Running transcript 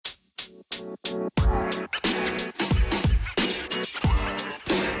Good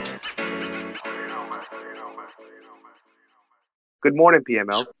morning,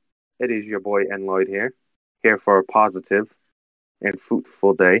 PML. It is your boy N Lloyd here for a positive and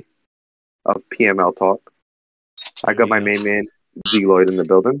fruitful day of PML talk. I got my main man D Lloyd in the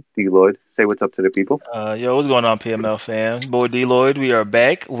building. D Lloyd, say what's up to the people. Yo, what's going on, PML fam? Boy D Lloyd, we are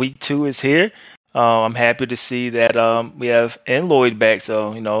back. Week 2 is here. I'm happy to see that we have N Lloyd back.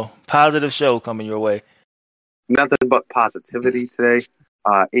 So positive show coming your way. Nothing but positivity today.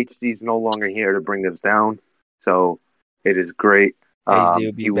 HD's no longer here to bring us down, so it is great. HD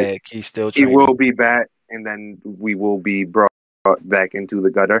will be back. He's still He training. will be back, and then we will be brought back into the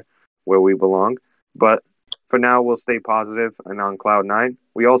gutter where we belong. But for now, we'll stay positive and on cloud nine.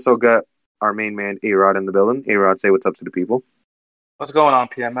 We also got our main man A-Rod in the building. A-Rod, say what's up to the people. What's going on,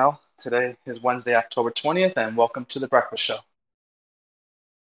 PML? Today is Wednesday, October 20th, and welcome to The Breakfast Show.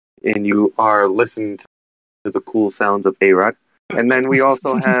 And you are listening to the cool sounds of A-Rod. And then we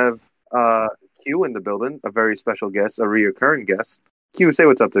also have Q in the building, a very special guest, a reoccurring guest. Q, say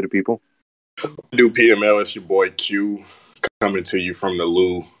what's up to the people. Do PML, it's your boy Q coming to you from the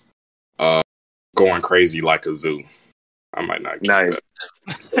loo, going crazy like a zoo. I might not keep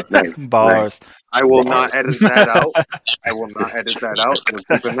that. Nice. Bars. Nice. I will not edit that out. We're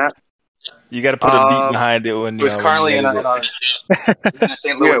keeping that. You got to put a beat behind it when Who's currently in a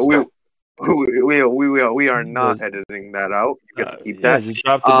St. Louis. We are not editing that out. You get to keep that. Just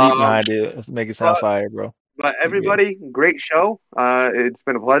drop the beat behind it. Let's make it sound fire, bro. But everybody, great show. It's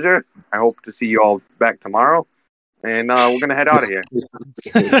been a pleasure. I hope to see you all back tomorrow. And we're going to head out of here.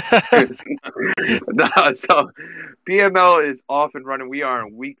 So PML is off and running. We are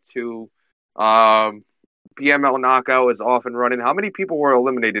in week 2. PML Knockout is off and running. How many people were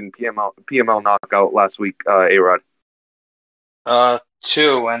eliminated in PML Knockout last week, A-Rod?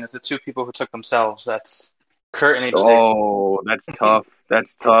 2, and it's the 2 people who took themselves. That's Kurt and HD. Oh, that's tough.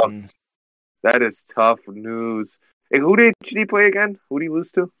 That's tough. That is tough news. Hey, who did HD play again? Who did he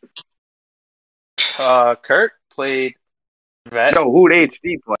lose to? Kurt played Vet. No, who did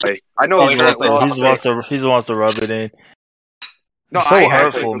HD play? I know he wants to rub it in. No, so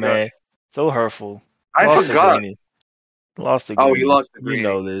hurtful, man. So hurtful. I forgot. Lost to Greeny. He lost to Greeny. You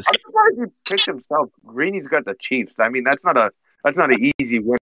know this. I'm surprised he picked himself. Greeny's got the Chiefs. I mean, that's not an easy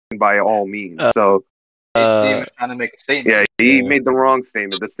win by all means. So HD was trying to make a statement. Yeah, he made the wrong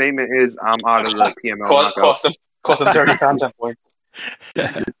statement. The statement is, I'm out of the PML knockout. Cost him 30 content points.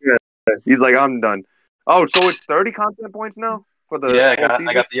 He's like, I'm done. Oh, so it's 30 content points now for the I got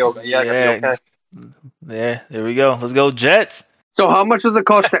the yoga. I got the okay. Yeah, there we go. Let's go Jets. So how much does it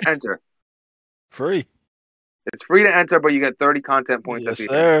cost to enter? Free. It's free to enter, but you get 30 content points at the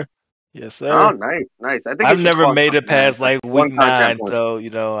end. Yes, sir. Oh, nice. I think I've never made it past like week 9, so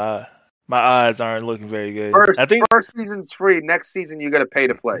my odds aren't looking very good. I think first season's free. Next season you got to pay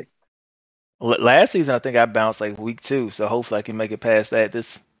to play. Last season I think I bounced like week 2, so hopefully I can make it past that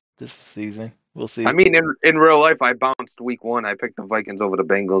this season. We'll see. I mean, in real life, I bounced week 1. I picked the Vikings over the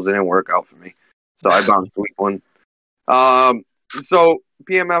Bengals. It didn't work out for me, so I bounced week 1. So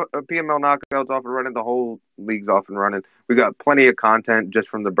PML Knockouts off and running. The whole league's off and running. We got plenty of content just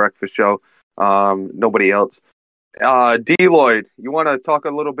from the breakfast show. Nobody else. D. Lloyd, you want to talk a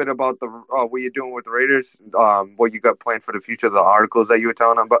little bit about what you're doing with the Raiders? What you got planned for the future? The articles that you were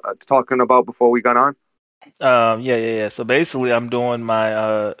talking about before we got on. Yeah. So basically, I'm doing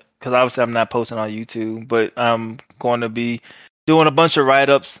my because obviously I'm not posting on YouTube, but I'm going to be doing a bunch of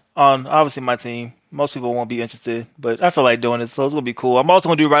write-ups on obviously my team. Most people won't be interested, but I feel like doing it, so it's gonna be cool. I'm also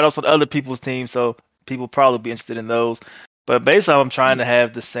gonna do write-ups on other people's teams, so people probably be interested in those. But basically, I'm trying to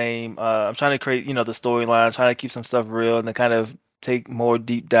have the same. I'm trying to create, the storyline, trying to keep some stuff real, and then kind of take more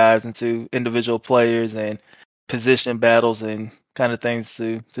deep dives into individual players and position battles and kind of things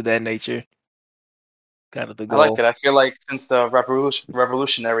to that nature. Kind of the goal. I like it. I feel like since the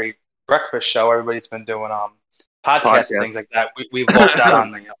revolutionary breakfast show, everybody's been doing podcasts and things like that. We've lost out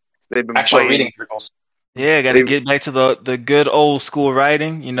on They've been actual reading articles. Yeah, got to get back to the good old school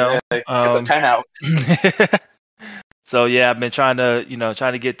writing. Get the pen out. So yeah, I've been trying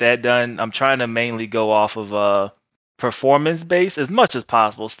to get that done. I'm trying to mainly go off of performance based as much as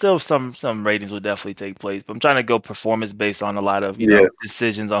possible. Still, some ratings will definitely take place, but I'm trying to go performance based on a lot of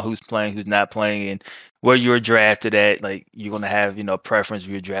decisions on who's playing, who's not playing, and where you were drafted at. Like you're gonna have preference if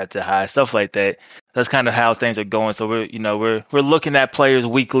you're drafted high, stuff like that. That's kind of how things are going. So we're looking at players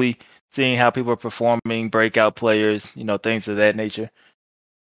weekly, seeing how people are performing, breakout players, things of that nature.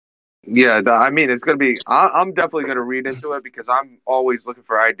 Yeah, I mean, it's going to be... I'm definitely going to read into it because I'm always looking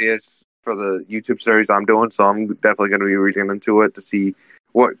for ideas for the YouTube series I'm doing, so I'm definitely going to be reading into it to see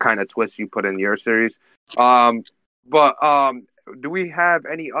what kind of twist you put in your series. But do we have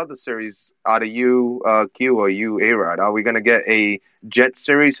any other series out of you, Q, or you, A-Rod? Are we going to get a Jet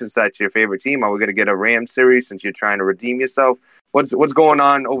series since that's your favorite team? Are we going to get a Ram series since you're trying to redeem yourself? What's going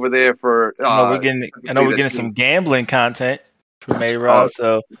on over there for? I know we're getting some gambling content from A-Rod.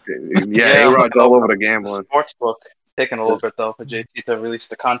 So yeah, A-Rod's all over the gambling. Sportsbook taking a little bit though for JT to release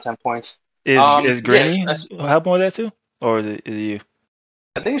the content points. Is Greeny helping with that too, or is it you?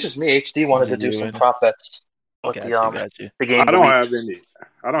 I think it's just me. HD wanted to do some prop bets. Gotcha. The game. I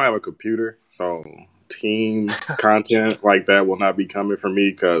don't have a computer, so team content like that will not be coming from me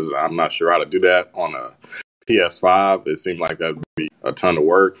because I'm not sure how to do that on a PS5. It seemed like that would be a ton of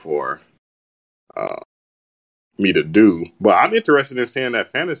work for me to do. But I'm interested in seeing that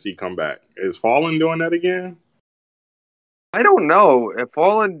fantasy come back. Is Fallen doing that again? I don't know. If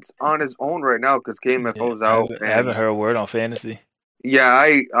Fallen's on his own right now because KMFO's out. I haven't heard a word on fantasy. Yeah,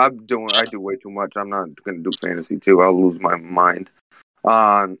 I do way too much. I'm not gonna do fantasy too. I'll lose my mind.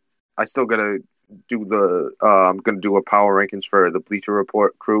 I still gotta do I'm gonna do a power rankings for the Bleacher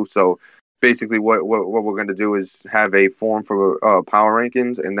Report crew. So basically, what we're gonna do is have a form for power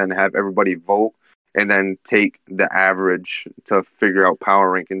rankings, and then have everybody vote, and then take the average to figure out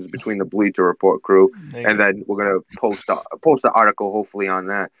power rankings between the Bleacher Report crew, and then we're gonna post the article hopefully on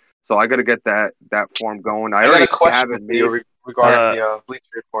that. So I gotta get that form going. I already have it made. Regarding the Bleacher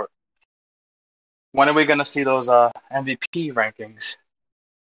Report, when are we going to see those MVP rankings?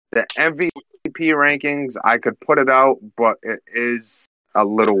 The MVP rankings, I could put it out, but it is a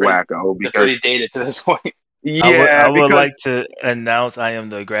little wacko because it's pretty dated to this point. Yeah, I would like to announce I am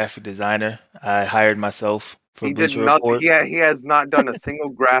the graphic designer. I hired myself for Bleacher Report. He has not done a single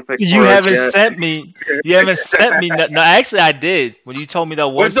graphic. You haven't sent me. You haven't sent me. No, actually, I did. When you told me that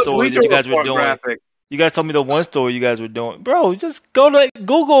one story that you guys were doing. Graphic? You guys told me the one story you guys were doing. Bro, just go to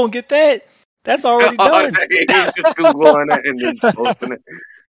Google and get that. That's already done. He's just Googling it and then posting it.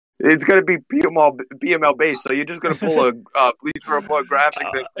 It's going to be PML based, so you're just going to pull a Bleacher Report graphic.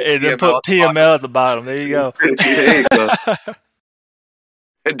 And then put PML at the bottom. There you go. There you go.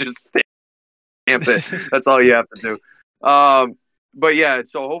 And just stamp it. That's all you have to do. But yeah,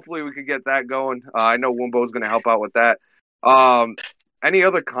 so hopefully we can get that going. I know Wumbo's going to help out with that. Any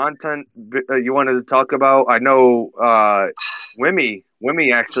other content you wanted to talk about? I know Wimmy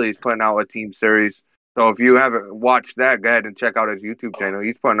actually is putting out a team series. So if you haven't watched that, go ahead and check out his YouTube channel.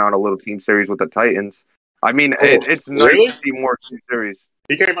 He's putting out a little team series with the Titans. I mean, it's nice to see more team series.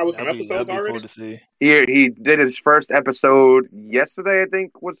 He came out with some episodes already? Cool to see. He did his first episode yesterday, I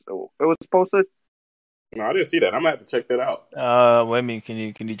think it was posted. No, I didn't see that. I'm going to have to check that out. Wimmy,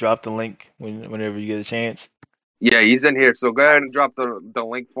 can you drop the link whenever you get a chance? Yeah, he's in here. So go ahead and drop the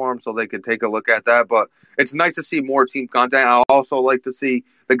link for him so they can take a look at that. But it's nice to see more team content. I also like to see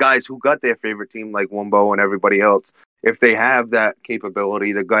the guys who got their favorite team, like Wumbo and everybody else, if they have that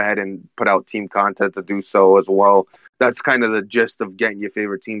capability to go ahead and put out team content to do so as well. That's kind of the gist of getting your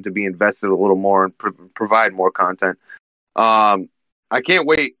favorite team to be invested a little more and provide more content. I can't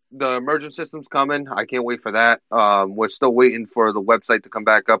wait. The emergent system's coming. I can't wait for that. We're still waiting for the website to come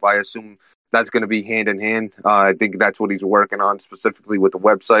back up. I assume that's going to be hand in hand. I think that's what he's working on specifically with the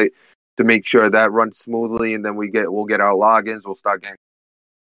website to make sure that runs smoothly, and then we'll get our logins. We'll start getting.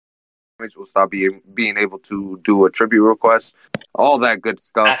 We'll start being able to do a tribute request, all that good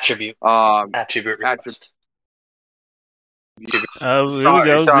stuff. Attribute request. Here we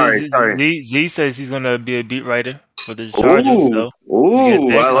go. Sorry. Z says he's going to be a beat writer for the Chargers.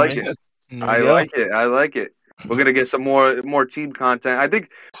 I like it. I like it. We're going to get some more team content. I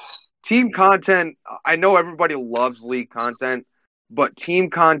think team content, I know everybody loves league content, but team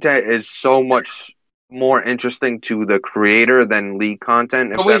content is so much more interesting to the creator than league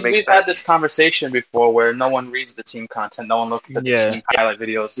content. We've had this conversation before where no one reads the team content, no one looks at the team highlight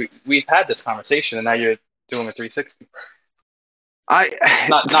videos. We've had this conversation, and now you're doing a 360. I'm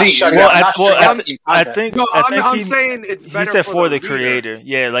saying it's better. He said for the creator.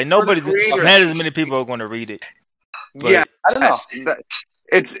 Yeah, like nobody's not as many people are going to read it. But yeah, I don't know.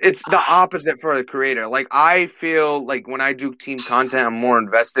 It's the opposite for the creator. Like, I feel like when I do team content, I'm more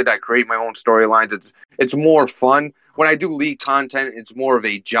invested. I create my own storylines. It's more fun. When I do league content, it's more of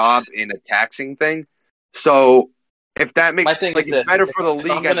a job and a taxing thing. So if that makes it's better for the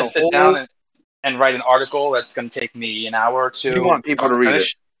league as a whole. Sit down and write an article that's going to take me an hour or two. You want people to read it.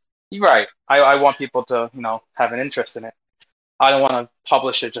 You're right. I want people to have an interest in it. I don't want to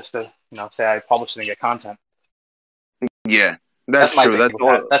publish it just to say I published it and get content. Yeah. That's true.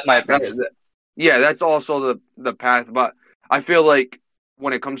 That's my opinion. That's also the path. But I feel like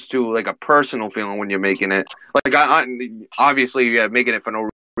when it comes to like a personal feeling when you're making it, like I obviously making it for no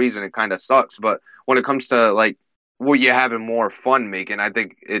reason, it kind of sucks. But when it comes to like what you're having more fun making, I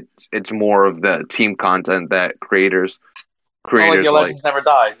think it's more of the team content that creators Like your like. Legends Never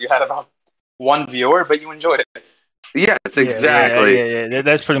Die. You had about one viewer, but you enjoyed it. Yes, exactly. Yeah.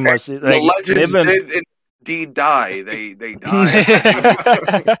 That's pretty much it. The Like, legends did indeed die. They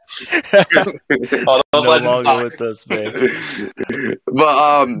died. Those no Legends longer die. with us, man.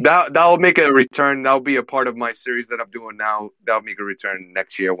 But that'll make a return. That'll be a part of my series that I'm doing now. That'll make a return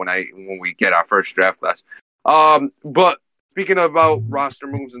next year when we get our first draft class. But speaking about roster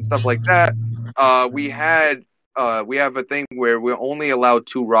moves and stuff like that, we have a thing where we're only allowed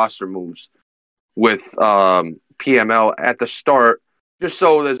 2 roster moves with PML at the start, just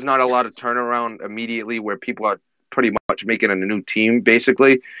so there's not a lot of turnaround immediately where people are pretty much making a new team.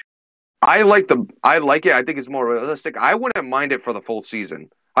 Basically, I like it. I think it's more realistic. I wouldn't mind it for the full season.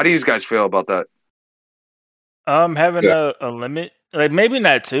 How do you guys feel about that? Having a limit, like maybe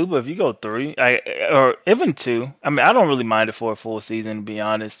not 2, but if you go 3, or even 2, I mean, I don't really mind it for a full season, to be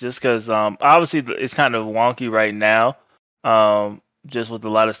honest, just because obviously it's kind of wonky right now, just with a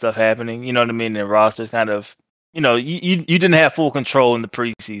lot of stuff happening. You know what I mean? And rosters kind of, you didn't have full control in the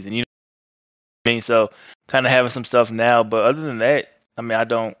preseason. You know what I mean? So kind of having some stuff now, but other than that, I mean, I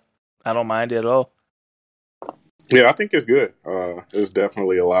don't mind it at all. Yeah, I think it's good. It's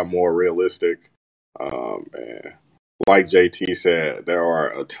definitely a lot more realistic. And like JT said, there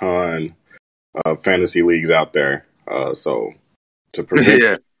are a ton of fantasy leagues out there. So to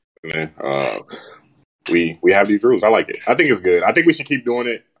prevent, we have these rules. I like it. I think it's good. I think we should keep doing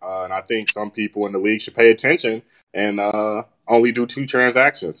it. And I think some people in the league should pay attention and only do 2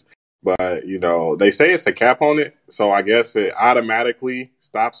 transactions. But they say it's a cap on it, so I guess it automatically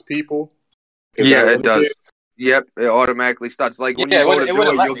stops people. It does. Yep, it automatically stops. Like when you go to do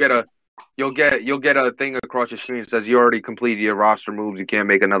it, you'll get a thing across your screen that says you already completed your roster moves. You can't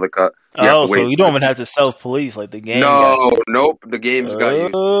make another cut. So you don't even have to self-police like the game. Nope. The game's got you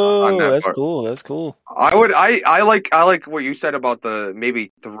on that that's part. cool. That's cool. I like what you said about the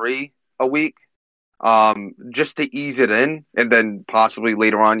maybe 3 a week, just to ease it in, and then possibly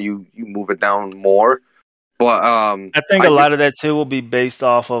later on you move it down more. But I think a lot of that too will be based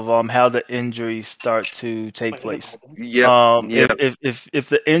off of how the injuries start to take place. Yeah. If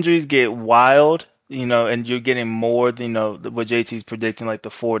the injuries get wild, and you're getting more than what JT's predicting, like the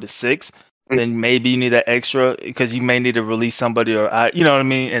 4 to 6, then maybe you need that extra because you may need to release somebody or you know what I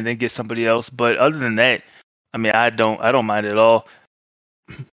mean, and then get somebody else. But other than that, I mean, I don't mind it at all.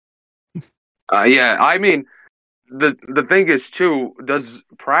 Yeah, I mean, the thing is too, does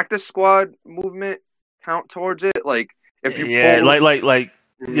practice squad movement count towards it? Like if you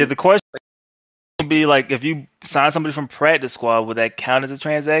the question would be like if you sign somebody from practice squad, would that count as a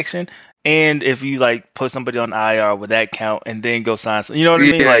transaction? And if you like put somebody on IR, would that count? And then go sign some, you know what I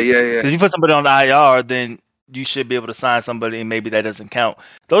mean? Yeah. If you put somebody on IR, then you should be able to sign somebody, and maybe that doesn't count.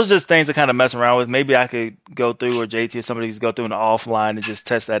 Those are just things to kind of mess around with. Maybe I could go through, or JT or somebody could go through an offline and just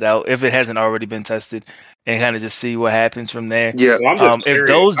test that out if it hasn't already been tested, and kind of just see what happens from there. Yeah.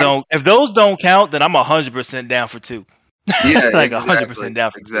 If those don't count, then I'm 100% down for 2. Yeah, like 100%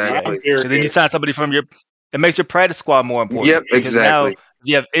 down for 2. Exactly. And then you sign somebody from it makes your practice squad more important. Yep, exactly. Now, if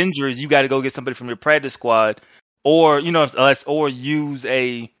you have injuries, you got to go get somebody from your practice squad, or or use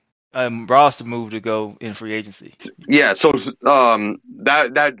a roster move to go in free agency. Yeah, so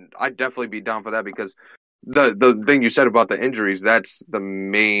that I'd definitely be down for that, because the thing you said about the injuries, that's the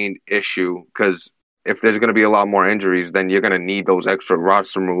main issue, because if there's going to be a lot more injuries, then you're going to need those extra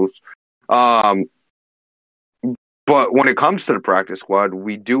roster moves. But when it comes to the practice squad,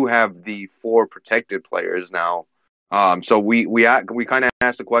 we do have the 4 protected players now. So we kind of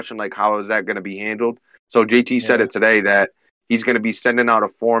asked the question, like, how is that going to be handled? So JT said it today that he's going to be sending out a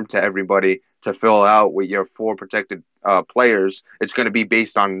form to everybody to fill out with your 4 protected players. It's going to be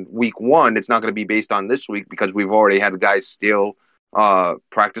based on week 1. It's not going to be based on this week, because we've already had guys steal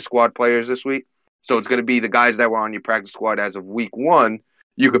practice squad players this week. So it's going to be the guys that were on your practice squad as of week 1.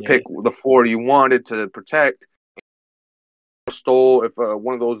 You could pick the 4 you wanted to protect. If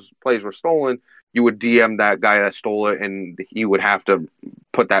one of those plays were stolen, you would DM that guy that stole it, and he would have to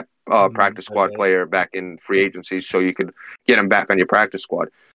put that practice squad player back in free agency so you could get him back on your practice squad.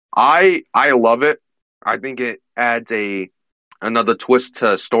 I love it. I think it adds another twist to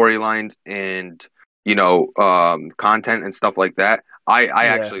storylines and content and stuff like that. I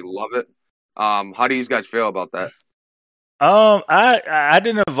actually love it. How do you guys feel about that? I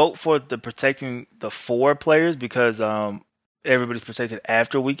didn't vote for the protecting the 4 players because everybody's protected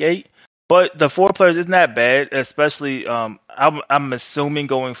after week 8. But the 4 players isn't that bad, especially I'm assuming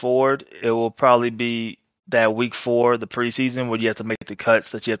going forward it will probably be that week 4, the preseason, where you have to make the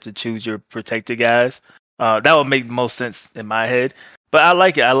cuts that you have to choose your protected guys. That would make most sense in my head. But I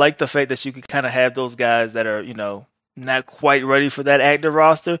like it. I like the fact that you can kind of have those guys that are, not quite ready for that active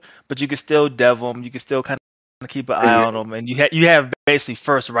roster, but you can still dev them. You can still kind of keep an eye on them, and you have basically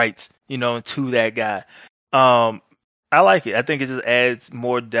first rights, to that guy. I like it. I think it just adds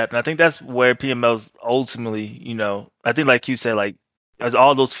more depth, and I think that's where PML's ultimately, I think like you said, like there's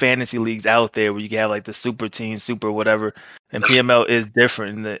all those fantasy leagues out there where you can have like the super team, super whatever, and PML is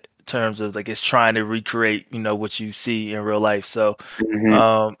different in the terms of like it's trying to recreate, what you see in real life. So,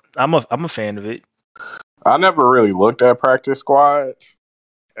 I'm a fan of it. I never really looked at practice squads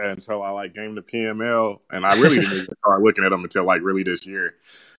until I like gamed the PML, and I really didn't even start looking at them until like really this year.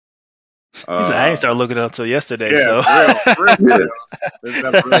 I didn't start looking until yesterday. Yeah, so. real. It's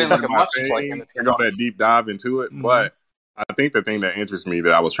never really been my thing to go that deep dive into it. But I think the thing that interests me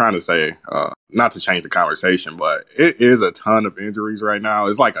that I was trying to say, not to change the conversation, but it is a ton of injuries right now.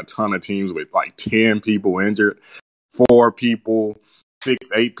 It's like a ton of teams with like 10 people injured, 4 people, 6,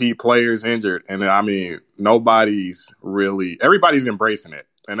 8 players injured. And I mean, everybody's embracing it.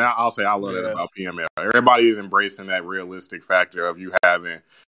 And I'll say I love it about PML. Everybody is embracing that realistic factor of you having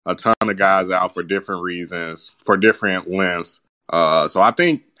a ton of guys out for different reasons, for different lengths. So I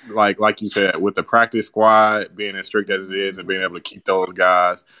think, like you said, with the practice squad being as strict as it is and being able to keep those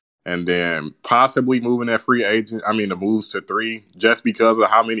guys, and then possibly moving the moves to 3, just because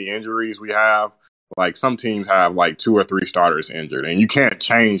of how many injuries we have. Like some teams have like 2 or 3 starters injured, and you can't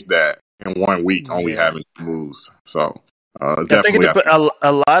change that in 1 week only having moves. So definitely, I think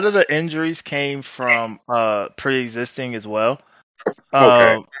a lot of the injuries came from pre-existing as well.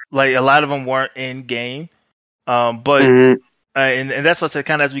 Okay. Like a lot of them weren't in game, but and that's what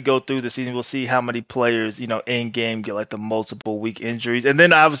kind of as we go through the season, we'll see how many players in game get like the multiple week injuries, and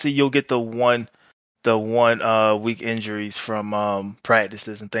then obviously you'll get the one week injuries from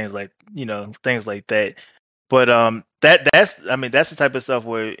practices and things like that. But that's the type of stuff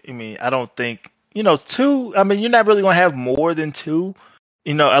where I don't think 2. I mean, you're not really gonna have more than 2.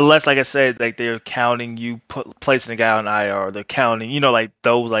 Unless, like I said, like they're counting you placing a guy on IR, or they're counting, like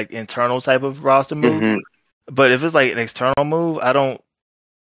those like internal type of roster moves. But if it's like an external move, I don't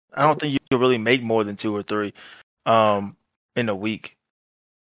think you can really make more than 2 or 3, in a week.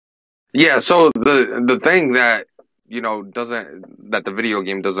 Yeah. So the thing that that the video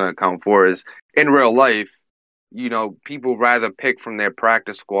game doesn't account for is in real life, people rather pick from their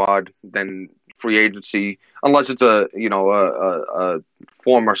practice squad than free agency, unless it's a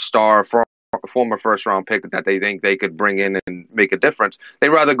former star, former first round pick that they think they could bring in and make a difference. They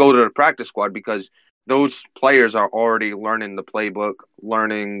rather go to the practice squad because those players are already learning the playbook,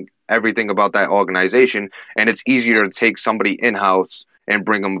 learning everything about that organization, and it's easier to take somebody in-house and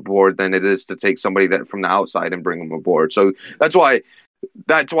bring them aboard than it is to take somebody that from the outside and bring them aboard. So that's why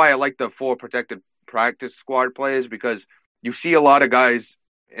I like the 4 protected practice squad players, because you see a lot of guys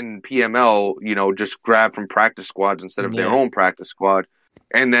in PML, just grab from practice squads instead of their own practice squad,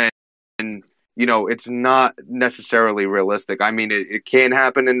 and then it's not necessarily realistic. I mean, it can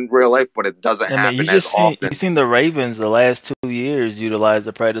happen in real life, but it doesn't happen as often. You've seen the Ravens the last 2 years utilize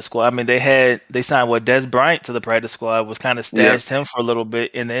the practice squad. I mean, they signed Des Bryant to the practice squad, was kind of stashed him for a little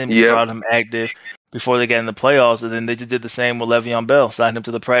bit, and then brought him active before they got in the playoffs, and then they just did the same with Le'Veon Bell, signed him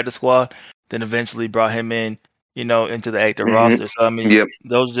to the practice squad, then eventually brought him in, into the active roster. So I mean,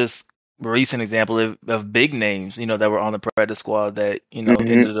 those are just recent examples of big names, that were on the practice squad that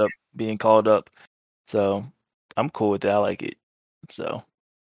ended up being called up. So I'm cool with that. I like it. So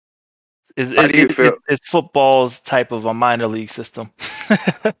it's football's type of a minor league system.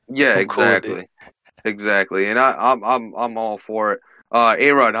 Yeah, exactly. And I'm all for it.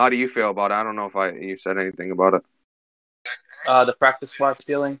 A-Rod, how do you feel about it? I don't know if you said anything about it. The practice squad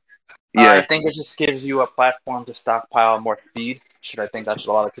stealing. Yeah. I think it just gives you a platform to stockpile more speed. I think that's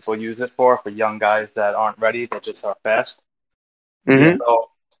what a lot of people use it for young guys that aren't ready, that just are fast. So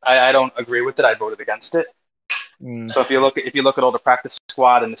I don't agree with it. I voted against it. So if you look at all the practice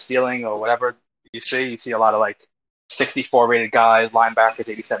squad and the stealing or whatever you see a lot of like 64 rated guys, linebackers,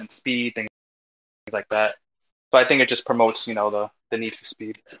 87 speed, things like that. So I think it just promotes, the need for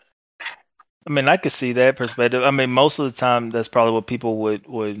speed. I mean, I could see that perspective. I mean, most of the time, that's probably what people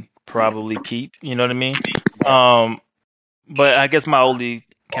would probably keep. You know what I mean? But I guess my only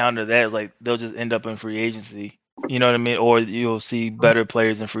counter to that is like they'll just end up in free agency. You know what I mean? Or you'll see better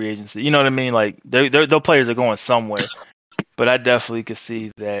players in free agency. You know what I mean? Like those players are going somewhere. But I definitely could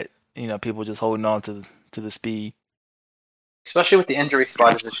see that people just holding on to the speed. especially with the injury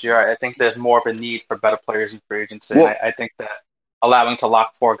sliders this year, I think there's more of a need for better players in free agency. Well, And I think that allowing to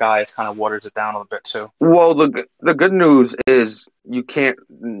lock 4 guys kind of waters it down a little bit too. well, the good news is you can't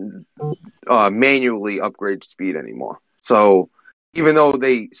manually upgrade speed anymore. So even though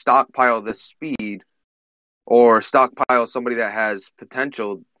they stockpile the speed or stockpile somebody that has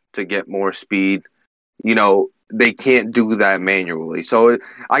potential to get more speed, they can't do that manually. So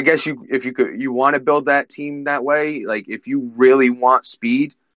I guess you want to build that team that way, like if you really want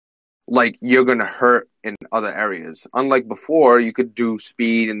speed, like you're going to hurt in other areas. Unlike before, you could do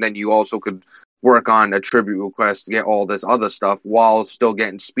speed and then you also could work on attribute requests to get all this other stuff while still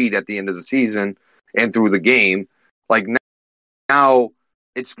getting speed at the end of the season and through the game. Like now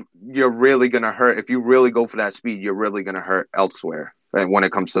you're really going to hurt. If you really go for that speed, you're really going to hurt elsewhere when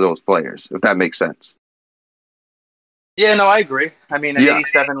it comes to those players, if that makes sense. Yeah, no, I agree. I mean, an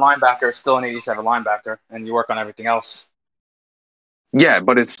 87 linebacker is still an 87 linebacker, and you work on everything else. Yeah,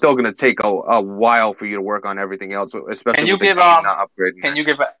 but it's still going to take a while for you to work on everything else, especially with the game not upgrading.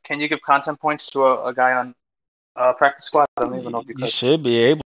 Can you give content points to a guy on practice squad? I don't even know if you could. You should be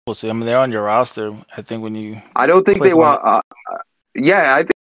able to. I mean, they're on your roster. I think when you. I don't think they were. Yeah, I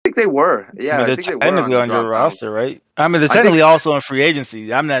think they were. Yeah, I think they were technically on your roster, right? I mean, they're technically also in free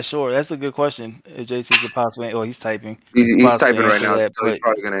agency. I'm not sure. That's a good question. If JC could possibly, he's typing. He's typing right now, so he's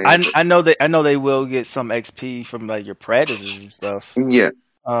probably gonna answer. I know they will get some XP from like your practices and stuff. Yeah.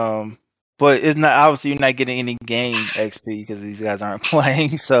 But it's not obviously you're not getting any game XP because these guys aren't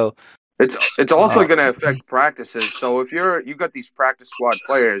playing. So it's also gonna affect practices. So if you got these practice squad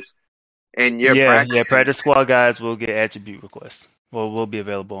players and you're practice squad guys will get attribute requests. Will be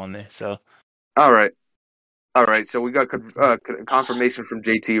available on there. So, all right. So we got confirmation from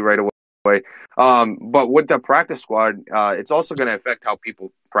JT right away. But with the practice squad, it's also going to affect how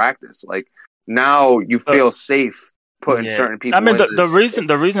people practice. Like now, you feel safe putting certain people. I mean,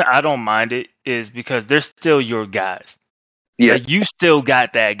 the reason I don't mind it is because they're still your guys. Yeah, like, you still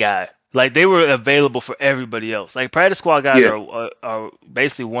got that guy. Like they were available for everybody else. Like practice squad guys are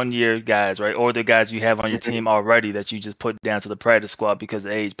basically 1 year guys, right? Or the guys you have on your team already that you just put down to the practice squad because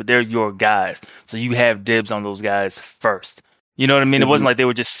of age. But they're your guys, so you have dibs on those guys first. You know what I mean? It wasn't like they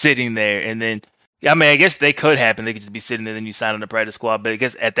were just sitting there and then. I mean, I guess they could happen. They could just be sitting there and then you sign on the practice squad. But I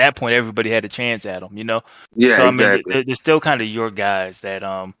guess at that point everybody had a chance at them. Yeah, so, exactly. I mean, they're still kind of your guys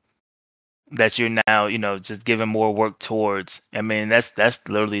that you're now, just giving more work towards. I mean, that's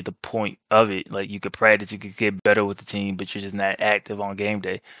literally the point of it. Like you could practice, you could get better with the team, but you're just not active on game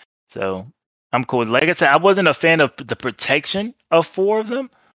day. So I'm cool. Like I said, I wasn't a fan of the protection of 4 of them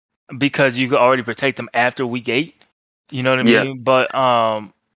because you could already protect them after week 8. You know what I mean? But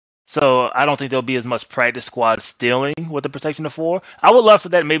so I don't think there'll be as much practice squad stealing with the protection of 4. I would love for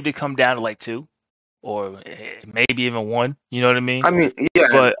that maybe to come down to like 2. Or maybe even 1, you know what I mean? I mean, yeah,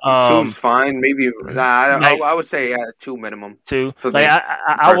 but 2's fine. Maybe I would say 2 minimum. 2. Like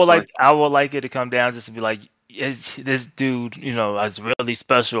I would like it to come down just to be like, this dude, is really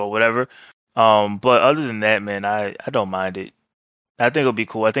special or whatever. But other than that, man, I don't mind it. I think it'll be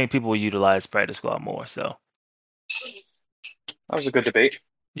cool. I think people will utilize practice squad more. So that was a good debate.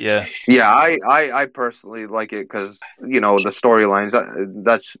 Yeah. I personally like it because the storylines.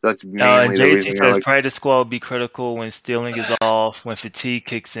 That's mainly the reason. JT says practice squad will be critical when stealing is off, when fatigue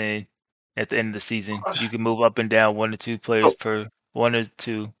kicks in at the end of the season. You can move up and down 1 to 2 players per 1 or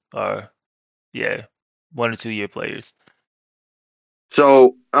 2 1 or 2 year players.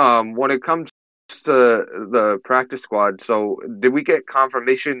 So when it comes to the practice squad, so did we get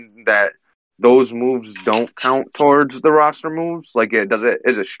confirmation that those moves don't count towards the roster moves? Like, is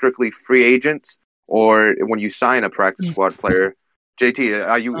it strictly free agents, or when you sign a practice squad player? JT,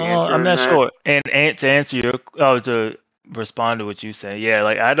 are you answering? I'm not that? sure. And to answer to respond to what you say,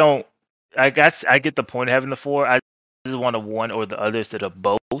 like I guess I get the point of having the 4. I just want 1 or the other instead of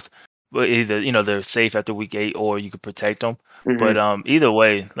both. But either they're safe after week 8 or you could protect them. But either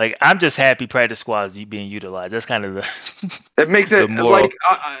way, like I'm just happy practice squads being utilized. That's kind of the. It makes it like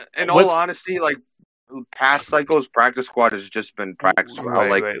in all honesty, like past cycles, practice squad has just been practice squad.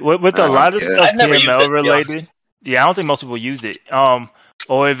 Right. With a lot of stuff PML related, I don't think most people use it.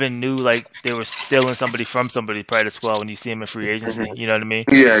 Or even knew like they were stealing somebody from somebody practice squad when you see them in free agency. You know what I mean?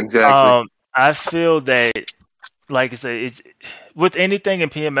 Yeah, exactly. I feel that. Like I said, it's with anything in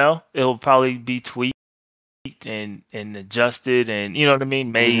PML, it'll probably be tweaked and adjusted and you know what I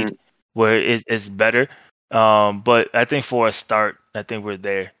mean, made where it's better. But I think for a start, I think we're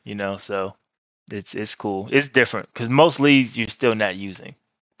there. So it's cool. It's different because most leagues you're still not using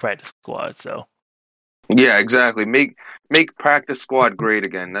practice squad. So yeah, exactly. Make practice squad great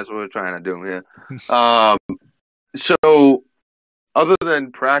again. That's what we're trying to do. Yeah. So other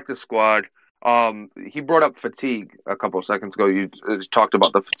than practice squad, he brought up fatigue a couple of seconds ago. You talked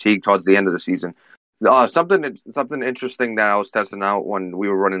about the fatigue towards the end of the season. Something interesting that I was testing out when we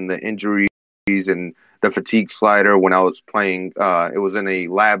were running the injuries and the fatigue slider when I was playing. It was in a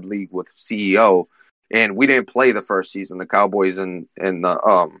lab league with CEO, and we didn't play the first season. The Cowboys and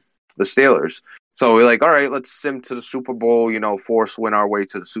the Steelers. So we're like, all right, let's sim to the Super Bowl. Force win our way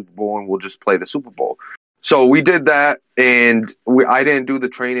to the Super Bowl, and we'll just play the Super Bowl. So we did that, and I didn't do the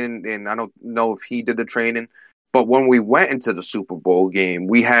training, and I don't know if he did the training. But when we went into the Super Bowl game,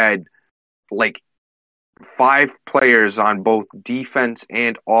 we had like 5 players on both defense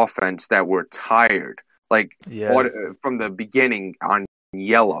and offense that were tired, from the beginning on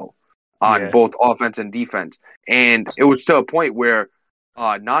yellow on both offense and defense. And it was to a point where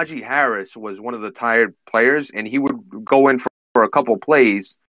Najee Harris was one of the tired players, and he would go in for a couple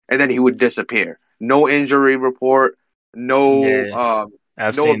plays, and then he would disappear. No injury report, no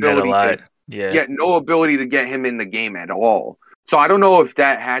ability no ability to get him in the game at all. So I don't know if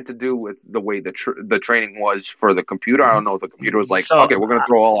that had to do with the way the training was for the computer. I don't know if the computer was like, okay, we're going to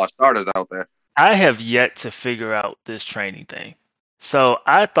throw all our starters out there. I have yet to figure out this training thing. So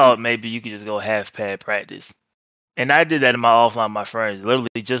I thought maybe you could just go half pad practice. And I did that in my offline with my friends,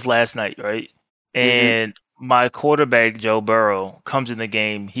 literally just last night, right? And my quarterback, Joe Burrow, comes in the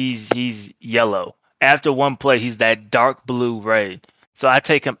game. He's yellow. After one play, he's that dark blue red. So I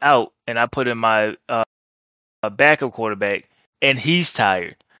take him out, and I put in my backup quarterback, and he's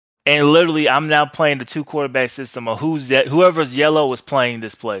tired. And literally, I'm now playing the 2 quarterback system of whoever's yellow was playing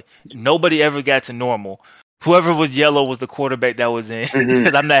this play. Nobody ever got to normal. Whoever was yellow was the quarterback that was in.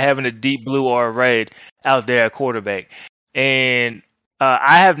 Because I'm not having a deep blue or a red out there at quarterback. And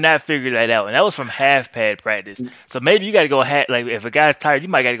I have not figured that out. And that was from half pad practice. So maybe you got to go if a guy's tired, you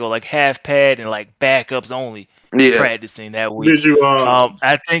might got to go like half pad and like backups only practicing that week. Did you?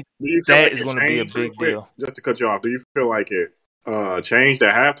 I think that is going to be a big deal. Just to cut you off, do you feel like it changed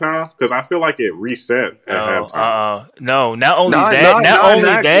at halftime? Because I feel like it reset at halftime. No, not only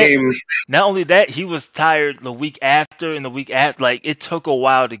that, he was tired the week after and the week after. Like, it took a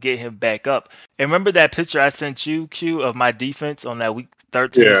while to get him back up. And remember that picture I sent you, Q, of my defense on that week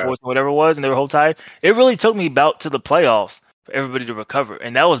 13, 14, whatever it was, and they were whole tired? It really took me about to the playoffs for everybody to recover.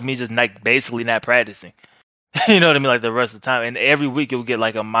 And that was me just basically not practicing. You know what I mean? Like the rest of the time. And every week it would get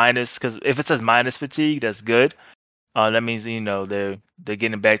like a minus, because if it says minus fatigue, that's good. That means, they're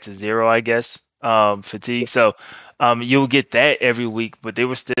getting back to 0, I guess, fatigue. So you'll get that every week, but they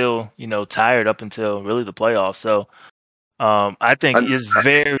were still, tired up until really the playoffs. So I think it's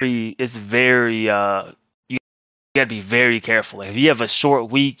very you got to be very careful. If you have a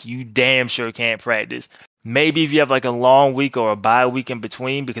short week, you damn sure can't practice. Maybe if you have like a long week or a bye week in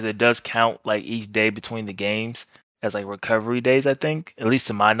between, because it does count like each day between the games as like recovery days, I think. At least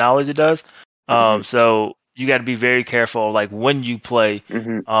to my knowledge, it does. So you got to be very careful, like when you play.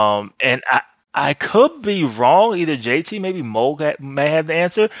 And I could be wrong. Either JT, maybe Mo may have the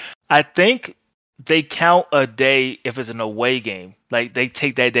answer. I think they count a day if it's an away game. Like they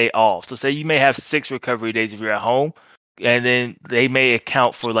take that day off. So say you may have 6 recovery days if you're at home, and then they may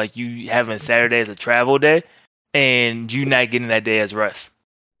account for like you having Saturday as a travel day, and you not getting that day as rest.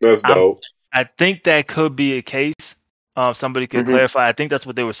 That's dope. I think that could be a case. Somebody could clarify. I think that's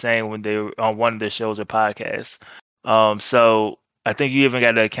what they were saying when they were on one of their shows or podcasts. So I think you even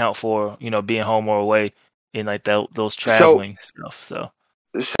got to account for, being home or away in like those traveling stuff. So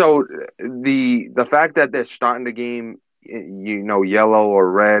the fact that they're starting the game, yellow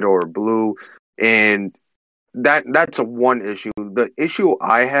or red or blue, and that's one issue. The issue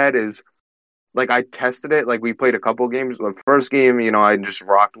I had is, like, I tested it. Like, we played a couple games. The first game, I just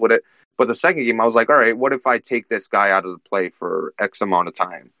rocked with it. But the second game, I was like, all right, what if I take this guy out of the play for X amount of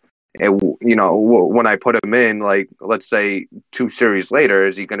time? And, when I put him in, like, let's say 2 series later,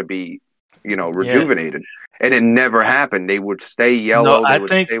 is he going to be, rejuvenated? And it never happened. They would stay yellow. They would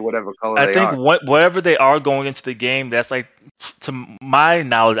stay whatever color they are. I think whatever they are going into the game, that's like, to my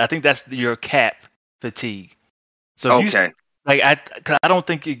knowledge, I think that's your cap fatigue. So if cause I don't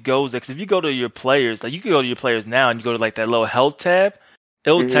think it goes there. Because if you go to your players, like you can go to your players now and you go to like that little health tab, it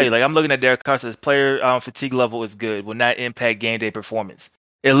will tell you. Like I'm looking at Derek Carr, says player fatigue level is good, will not impact game day performance.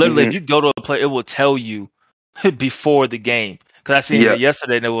 It literally, if you go to a player, it will tell you before the game. Because I seen it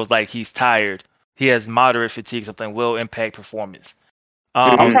yesterday and it was like he's tired. He has moderate fatigue, something will impact performance.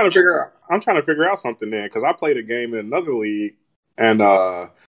 I'm trying to figure out something then, because I played a game in another league, and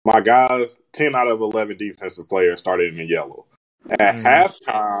my guys, 10 out of 11 defensive players started in yellow. At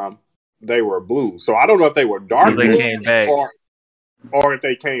halftime, they were blue. So I don't know if they were dark blue or if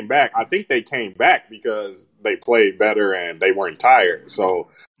they came back. I think they came back because they played better and they weren't tired. So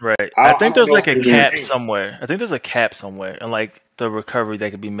Right. I I don't think there's know if like a they cap came. somewhere. I think there's a cap somewhere and like the recovery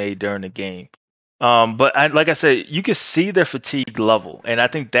that could be made during the game. But like I said, you can see their fatigue level, and I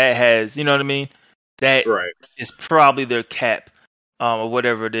think that has, you know what I mean? That Right. is probably their cap, or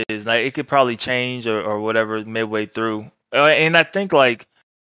whatever it is. Like it could probably change or whatever midway through. And I think like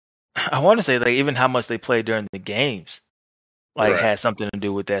I want to say like even how much they play during the games like Right. has something to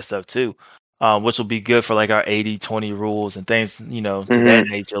do with that stuff too. Which will be good for like our 80-20 rules and things, to that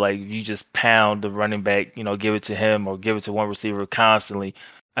nature. Like if you just pound the running back, give it to him or give it to one receiver constantly.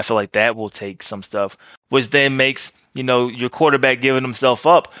 I feel like that will take some stuff, which then makes, your quarterback giving himself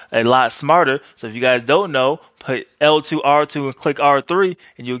up a lot smarter. So if you guys don't know, put L2, R2 and click R3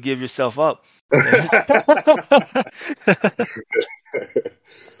 and you'll give yourself up.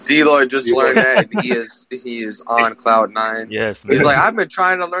 D-Lloyd just learned that, and he is on cloud nine. Yes, He's man. like, I've been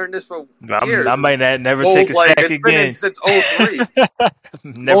trying to learn this for years. I might never Mo's take a like, sack it's again. been since 03.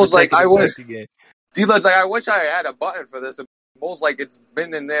 Never Mo's like, taking I a wish. sack again. D-Lloyd's like, I wish I had a button for this. And Mo's like, it's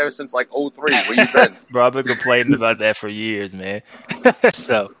been in there since like 03. Where you been? Bro, I've been complaining about that for years, man.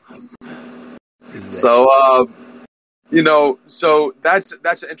 So that's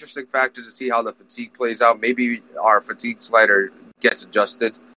an interesting factor to see how the fatigue plays out. Maybe our fatigue slider gets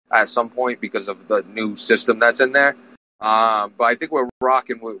adjusted at some point because of the new system that's in there. But I think we're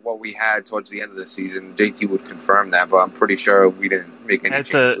rocking with what we had towards the end of the season. JT would confirm that, but I'm pretty sure we didn't make any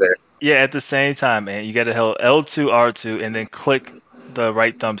change there. Yeah, at the same time, man, you got to hold L2, R2, and then click the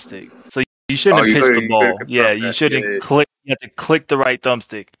right thumbstick. So you shouldn't have pitched the ball. Yeah, you shouldn't click. You have to click the right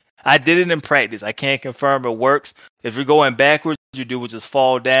thumbstick. I did it in practice. I can't confirm it works. If you're going backwards, you do is just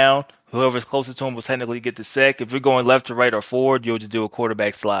fall down. Whoever's closest to him will technically get the sack. If you're going left to right or forward, you'll just do a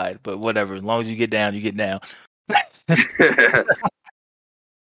quarterback slide. But whatever, as long as you get down, you get down.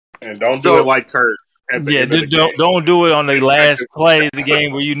 And don't do it like Kurt. Yeah, don't do it on the last play of the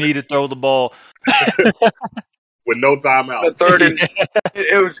game where you need to throw the ball with no timeout. The third and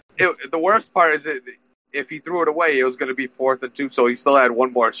the worst part is if he threw it away, it was going to be 4th and 2, so he still had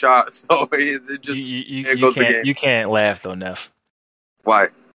one more shot. So it just you can't laugh though, Neff. Why?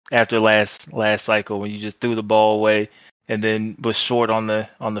 After last cycle when you just threw the ball away and then was short on the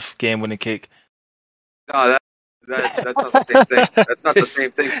game-winning kick. No, that's not the same thing. That's not the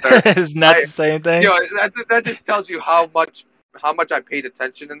same thing, sir. It's not the same thing. That just tells you how much I paid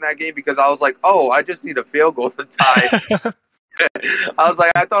attention in that game, because I was like, oh, I just need a field goal to tie. I was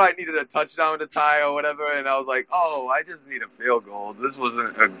like, I thought I needed a touchdown to tie or whatever, and I was like, oh, I just need a field goal. This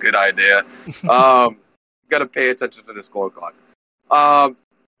wasn't a good idea. Got to pay attention to the score clock.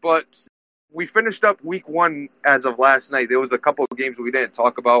 But we finished up week 1 as of last night. There was a couple of games we didn't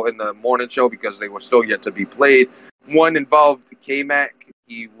talk about in the morning show because they were still yet to be played. One involved K-Mac.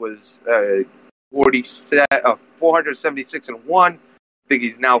 He was 476-1. I think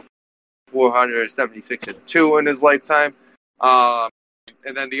he's now 476-2 in his lifetime. And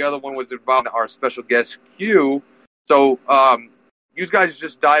then the other one was involving our special guest Q. So, you guys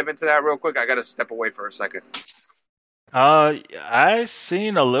just dive into that real quick. I got to step away for a second. I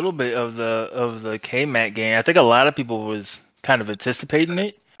seen a little bit of the K-Mac game. I think a lot of people was kind of anticipating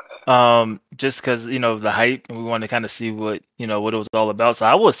it, just because the hype, and we wanted to kind of see what what it was all about. So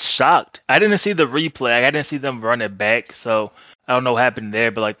I was shocked. I didn't see the replay. I didn't see them run it back. So I don't know what happened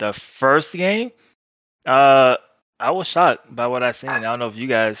there. But like the first game, I was shocked by what I seen. I don't know if you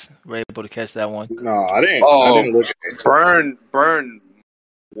guys were able to catch that one. No, I didn't. I didn't look at it. Burn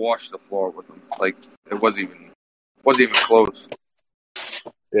washed the floor with him. Like it wasn't even close.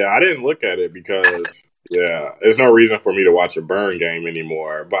 Yeah, I didn't look at it because there's no reason for me to watch a Burn game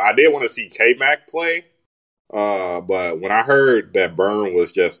anymore. But I did want to see K-Mac play. But when I heard that Burn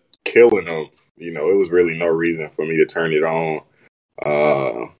was just killing him, it was really no reason for me to turn it on.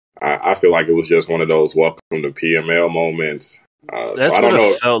 I feel like it was just one of those welcome to PML moments. That's so I don't what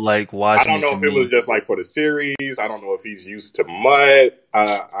know. It felt like watching. I don't know if it was just like for the series. I don't know if he's used to mud.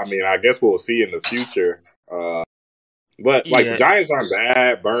 I mean, I guess we'll see in the future. But the Giants aren't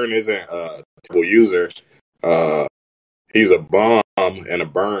bad. Burn isn't a terrible user. He's a bum and a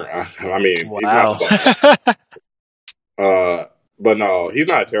burn. I mean, wow. He's not a bum. But no, he's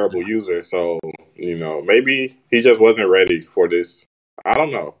not a terrible user. So maybe he just wasn't ready for this. I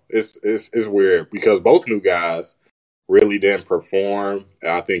don't know. It's weird because both new guys really didn't perform,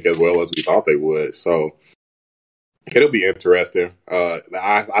 I think, as well as we thought they would. So it'll be interesting.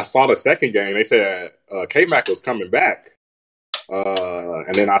 I saw the second game. They said K-Mac was coming back.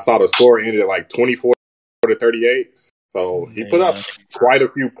 And then I saw the score ended at like 24-38. So he put up quite a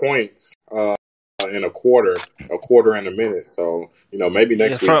few points. in a quarter in a minute. So maybe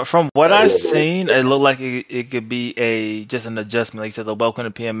next week. From what I've seen, it looked like it could be just an adjustment, like you said, the welcome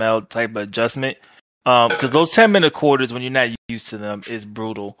to PML type of adjustment. Because those 10-minute quarters, when you're not used to them, is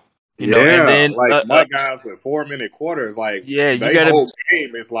brutal. You know, and then my guys with 4-minute quarters, you got whole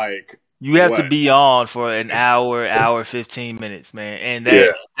game is you have to be on for an hour 15 minutes, man, and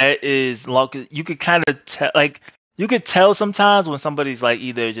that is long. You could kind of tell, you could tell sometimes when somebody's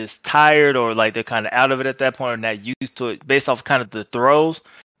either just tired or they're kind of out of it at that point or not used to it based off kind of the throws.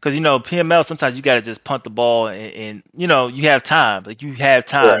 Because PML sometimes you got to just punt the ball and you have time. You have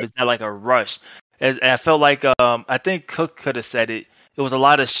time. Right. It's not like a rush. And I felt like I think Cook could have said it. It was a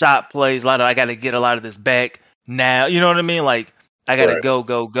lot of shot plays, I got to get a lot of this back now. You know what I mean? I got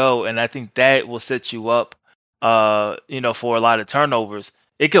to go. And I think that will set you up, for a lot of turnovers.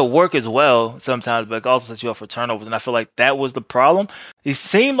 It could work as well sometimes, but it also sets you up for turnovers. And I feel like that was the problem. It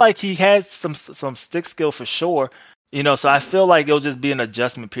seemed like he had some stick skill for sure, so I feel like it'll just be an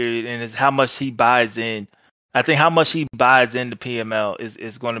adjustment period, and it's how much he buys in. I think how much he buys into PML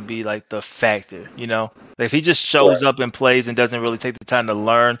is going to be the factor, if he just shows up and plays and doesn't really take the time to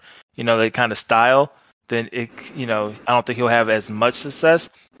learn, that kind of style, then I don't think he'll have as much success.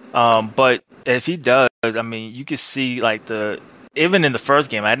 But if he does, I mean, you could see even in the first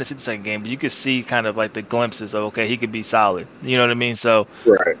game, I didn't see the second game, but you could see kind of the glimpses of, okay, he could be solid. You know what I mean? So,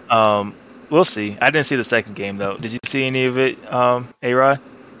 we'll see. I didn't see the second game though. Did you see any of it, A-Rod?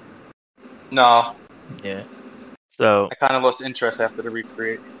 No. Yeah. So I kind of lost interest after the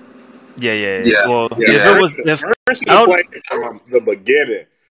recreate. Yeah. Well, if I played it from the beginning,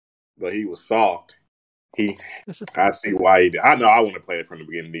 but he was soft. I see why he did. I know I wouldn't have played it from the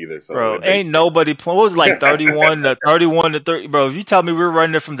beginning either. So bro, ain't nobody playing. What was it 31 to 30? Bro, if you tell me we're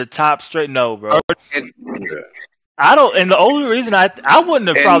running it from the top straight, no, bro. I don't. And the only reason I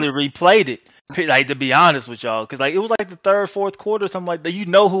wouldn't have probably replayed it, to be honest with y'all, because it was the third, fourth quarter, something like that.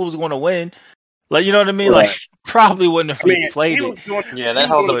 Who was going to win. You know what I mean? Right. Probably wouldn't have replayed it. That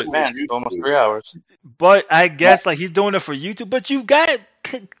held up advanced almost 3 hours. But I guess he's doing it for YouTube. But you got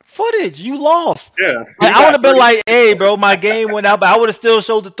footage. You lost. Yeah. I would have been hey, bro, my game went out, but I would have still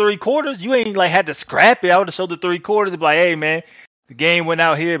showed the 3 quarters. You ain't had to scrap it. I would have showed the 3 quarters and be hey, man, the game went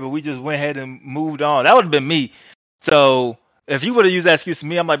out here, but we just went ahead and moved on. That would have been me. So if you would have used that excuse to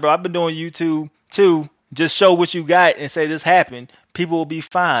me, I'm bro, I've been doing YouTube too. Just show what you got and say this happened. People will be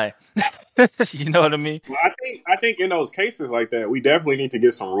fine. You know what I mean? Well, I think in those cases like that, we definitely need to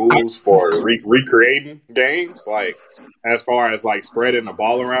get some rules for recreating games, as far as spreading the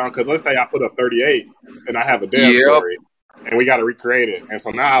ball around. Because let's say I put up 38 and I have a damn story, and we got to recreate it, and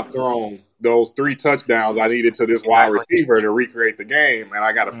so now I've thrown those 3 touchdowns I needed to this wide receiver to recreate the game, and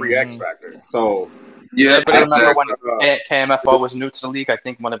I got a free X factor. So. Yeah, but I remember when KMFO was new to the league. I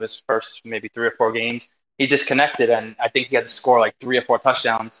think one of his first maybe 3 or 4 games, he disconnected, and I think he had to score 3 or 4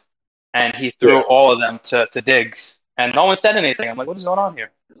 touchdowns, and he threw all of them to Diggs, and no one said anything. I'm what is going on here?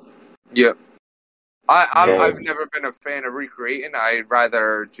 Yeah, I've never been a fan of recreating. I'd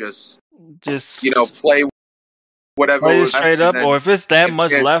rather just play whatever. Play straight up, or if it's that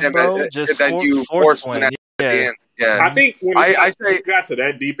much left, bro, just force one. Yeah. Yeah, I think when it got to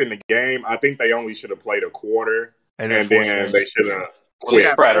that deep in the game, I think they only should have played a quarter, and then they should have quit.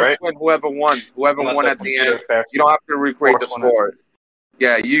 Spread, right? Whoever won at the end, you don't have to recreate the score.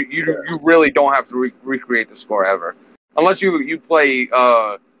 Yeah, you really don't have to recreate the score ever, unless you play.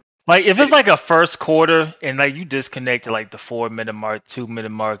 If it's a first quarter and you disconnect at the 4-minute mark, 2-minute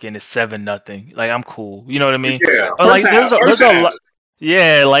mark, and it's 7-0, I'm cool. You know what I mean? Yeah. But there's a lot.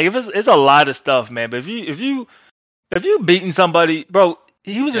 Yeah, it's a lot of stuff, man. But if you beating somebody, bro,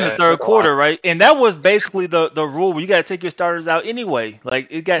 he was in the third quarter, right? And that was basically the rule where you got to take your starters out anyway.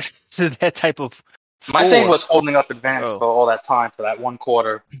 It got to that type of score. My thing was holding up advance for all that time for that 1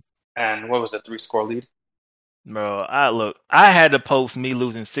 quarter. And what was it, 3-score lead? Bro, I had to post me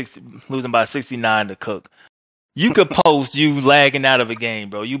losing by 69 to Cook. You could post you lagging out of a game,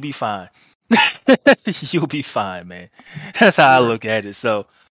 bro. You'll be fine. You'll be fine, man. That's how I look at it. So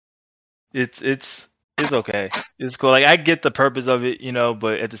it's okay. It's cool. I get the purpose of it,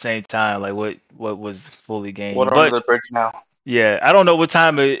 but at the same time, what was fully gained. What are the bridge now? Yeah, I don't know what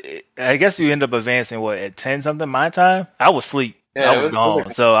time. I guess you end up advancing at 10 something my time. I was asleep. Yeah, I was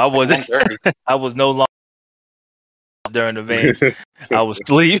gone, so I wasn't. I was no longer during the van. I was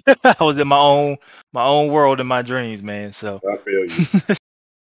asleep. I was in my own world in my dreams, man. So I feel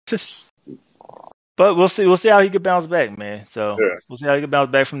you. But we'll see how he can bounce back, man. So we'll see how he can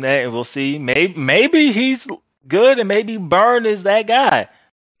bounce back from that, and we'll see. Maybe he's good, and maybe Burn is that guy.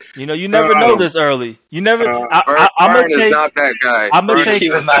 You never know this early. You never. I'm Burn gonna is not that guy. I'm gonna take. He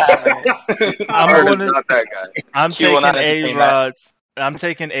was not having it. Burn is not that guy. I'm Q will taking not entertain that. A-Rod's. I'm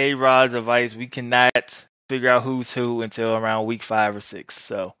taking A-Rod's advice. We cannot figure out who's who until around week 5 or 6.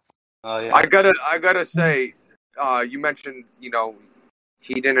 So. Oh yeah. I gotta say, you mentioned,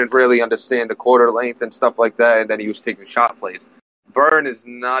 he didn't really understand the quarter length and stuff like that, and then he was taking shot plays. Burn is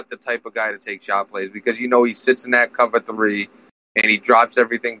not the type of guy to take shot plays because he sits in that cover 3 and he drops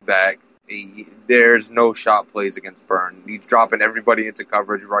everything back. There's no shot plays against Burn. He's dropping everybody into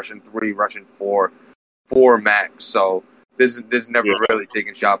coverage, rushing 3, rushing 4 max. So there's never really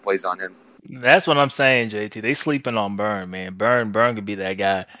taking shot plays on him. That's what I'm saying, JT. They sleeping on Burn, man. Burn could be that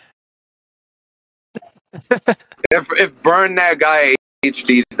guy. If Burn that guy,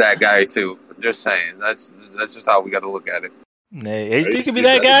 HD's that guy too. Just saying. That's just how we got to look at it. Hey, HD could be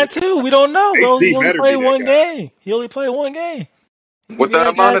that guy too. We don't know, bro. He only played one game. He only played one game. With the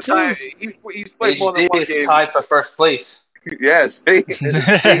amount of time, he's played more than one HD game. is tied for first place. Yes. There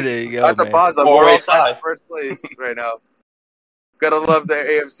you go. That's man. a positive. We're all Tied tied. for first place right now. Gotta love the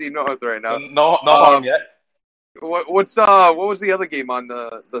AFC North right now. No harm yet. What was the other game on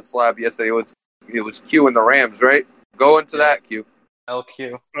the slab yesterday? It was Q and the Rams, right? Go into that, Q.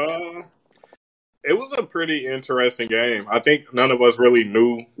 LQ. It was a pretty interesting game. I think none of us really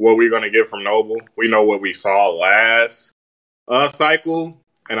knew what we were going to get from Noble. We know what we saw last cycle,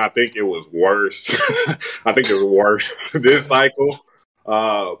 and I think it was worse. I think it was worse this cycle.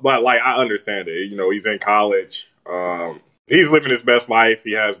 But I understand it. He's in college. He's living his best life.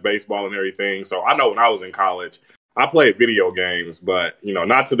 He has baseball and everything. So I know when I was in college, I played video games, but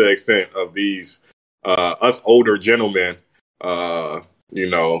not to the extent of these us older gentlemen.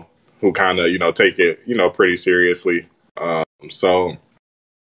 Who kind of, take it, pretty seriously. So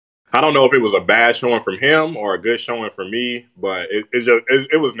I don't know if it was a bad showing from him or a good showing from me, but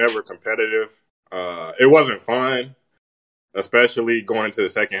it was never competitive. It wasn't fun, especially going into the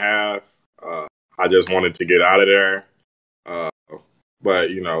second half. I just wanted to get out of there. But,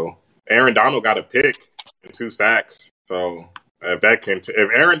 Aaron Donald got a pick and 2 sacks. So if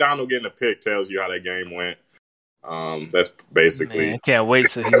Aaron Donald getting a pick tells you how that game went, that's basically. Man, I can't wait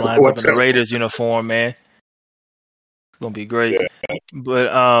till he lines up in the Raiders uniform, man. It's gonna be great. Yeah. But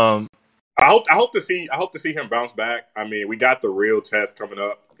I hope to see him bounce back. I mean, we got the real test coming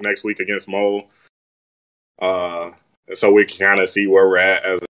up next week against Mo. So we can kind of see where we're at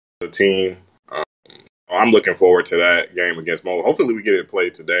as a team. I'm looking forward to that game against Mo. Hopefully, we get it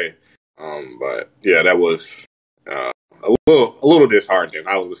played today. But yeah, that was a little disheartening.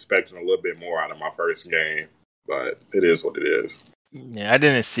 I was expecting a little bit more out of my first game. But it is what it is. Yeah, I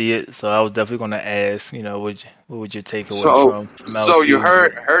didn't see it, so I was definitely going to ask, what would your takeaway from LQ? So you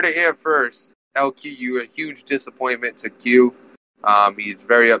heard it here first. LQ, you a huge disappointment to Q. He's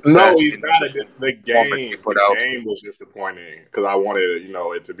very upset. No, he's not. The game was disappointing because I wanted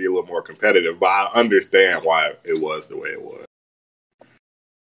it to be a little more competitive, but I understand why it was the way it was.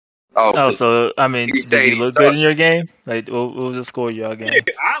 So I mean, did you look good in your game? Like, what was the score of your game? Yeah,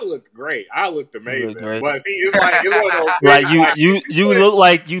 I looked great. I looked amazing. But see, it's one of those like you look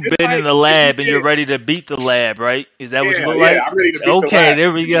like you've been in the lab and you're ready to beat the lab, right? Is that what you look like? I'm ready to beat the lab.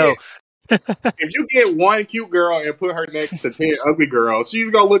 There we go. If you get one cute girl and put her next to 10 ugly girls,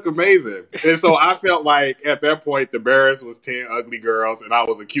 she's going to look amazing. And so I felt like at that point, the Bears was 10 ugly girls and I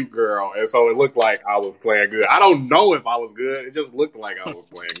was a cute girl. And so it looked like I was playing good. I don't know if I was good. It just looked like I was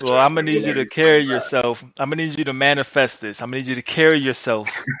playing good. Well, I'm going to need you to carry yourself. I'm going to need you to manifest this. I'm going to need you to carry yourself.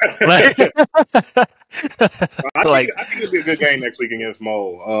 I think it'll be a good game next week against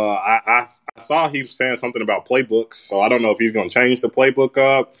Mo. I saw he saying something about playbooks, so I don't know if he's going to change the playbook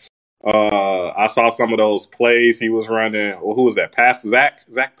up. I saw some of those plays he was running. Well, who was that?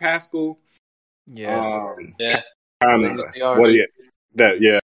 Zach Pascal. Yeah. That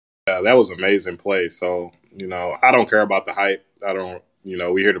was an amazing play. So I don't care about the hype. I don't.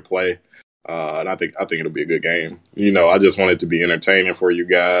 We here to play. And I think it'll be a good game. I just want it to be entertaining for you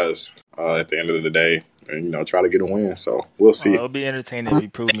guys at the end of the day, and try to get a win. So we'll see. It'll be entertaining if you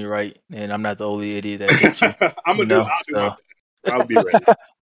prove me right, and I'm not the only idiot that hits you. I'll do my best. I'll be ready.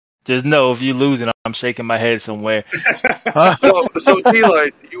 Just know if you lose and I'm shaking my head somewhere. So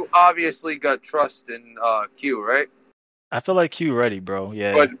Tila, you obviously got trust in Q, right? I feel like Q ready, bro.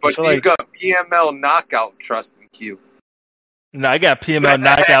 Yeah. But you got PML knockout trust in Q. No, I got PML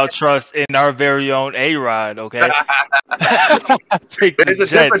knockout trust in our very own A-Rod, okay? There's a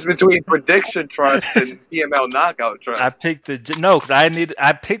difference between prediction trust and PML knockout trust. I picked because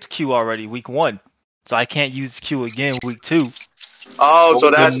I picked Q already, week 1. so I can't use Q again week 2. Oh,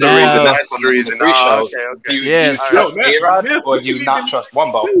 so that's the reason. That's the reason. Oh, okay. Do you Yeah. trust A-Rod, or do you not trust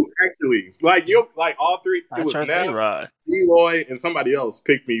Wumbo? Actually, like all three. I It was trust Nev, A-Rod. Eloy, and somebody else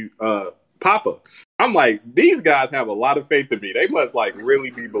picked me. Papa. I'm like, these guys have a lot of faith in me. They must like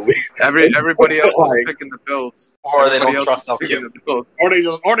really be believing. Everybody else is picking the Bills, or they Everybody don't else trust is picking LQ. the Bills. Or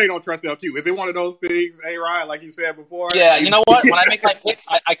they don't trust LQ. Is it one of those things, A-Rod, like you said before? Yeah, you know what? When I make my picks,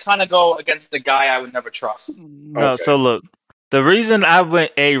 I kind of go against the guy I would never trust. No, Okay. so look, the reason I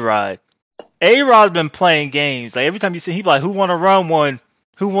went A-Rod, A-Rod's been playing games. Like every time you see, he be like, "Who want to run one?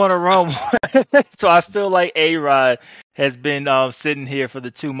 Who want to run one?" So I feel like A-Rod has been sitting here for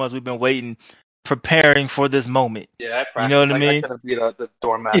the 2 months we've been waiting, preparing for this moment. Yeah, I practice. You know what I mean? I could be the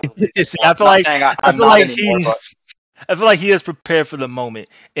doormat. See, I feel like I'm not anymore, I feel like he is prepared for the moment.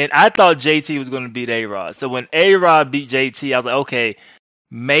 And I thought JT was going to beat A-Rod. So when A-Rod beat JT, I was like, okay,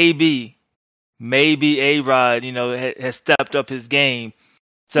 maybe A-Rod, has stepped up his game.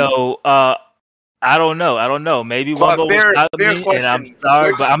 So I don't know. Maybe Wumbo will stop me, and I'm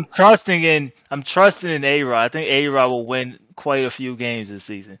sorry, but I'm trusting in A-Rod. I think A-Rod will win quite a few games this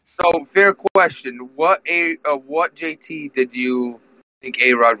season. So, fair question. What JT did you think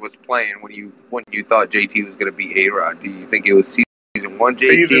A-Rod was playing when you thought JT was going to be A-Rod? Do you think it was season 1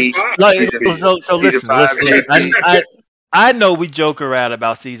 JT? Season 5. So listen. 5, I know we joke around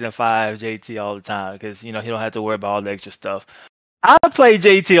about season 5 JT all the time because he don't have to worry about all the extra stuff. I played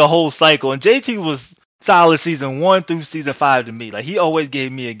JT a whole cycle, and JT was solid season 1 through season 5 to me. Like he always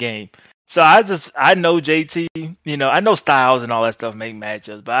gave me a game. So I know JT, I know Styles and all that stuff make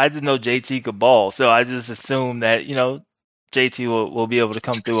matchups, but I just know JT could ball. So I just assume that, JT will be able to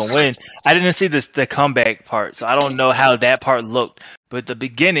come through and win. I didn't see the comeback part, so I don't know how that part looked. But the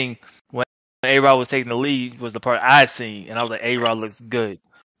beginning, when A-Rod was taking the lead, was the part I seen, and I was like, A-Rod looks good.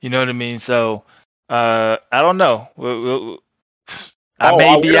 You know what I mean? So I don't know. I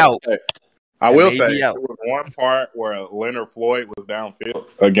may be out. I will say there was one part where Leonard Floyd was downfield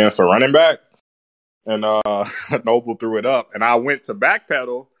against a running back, and Noble threw it up, and I went to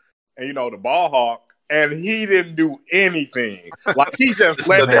backpedal, and the ball hawk, and he didn't do anything. Like he just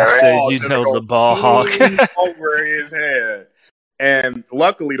let the ball hawk over his head, and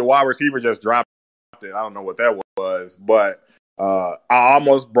luckily the wide receiver just dropped it. I don't know what that was, but I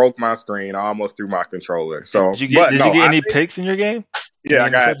almost broke my screen. I almost threw my controller. So did you get any picks in your game? Yeah,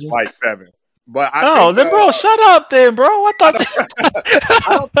 I got like 7. But bro, shut up then, bro. I thought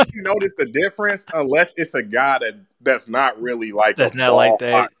I don't think you notice the difference unless it's a guy that's not really like that's not like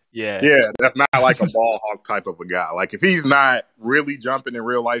that. Hawk. Yeah, that's not like a ball hawk type of a guy. Like if he's not really jumping in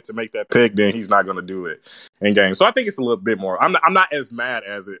real life to make that pick, then he's not going to do it in game. So I think it's a little bit more. I'm not as mad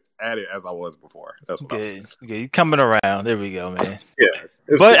at it as I was before. That's what I'm saying. Okay, you coming around. There we go, man. Yeah.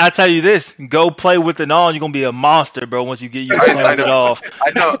 But cool. I tell you this, go play with it on. You're gonna be a monster, bro. Once you get used to playing it off.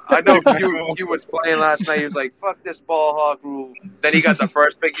 I know. Q was playing last night. He was like, "Fuck this ball hawk rule." Then he got the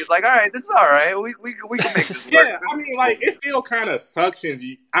first pick. He's like, "All right, this is all right. We can make this work." Yeah, I mean, like it still kind of suctions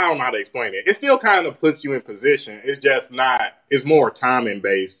you. I don't know how to explain it. It still kind of puts you in position. It's just not. It's more timing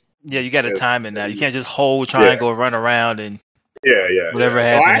based. Yeah, you got to time it now. You can't just hold triangle, run around, and whatever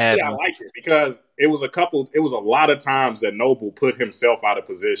happens. So actually, I like it because it was a lot of times that Noble put himself out of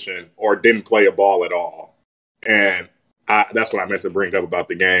position or didn't play a ball at all, and that's what I meant to bring up about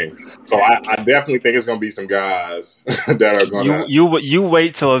the game. So I definitely think it's going to be some guys that are going to. You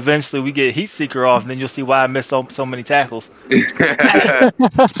wait till eventually we get Heat Seeker off, and then you'll see why I missed so many tackles. Like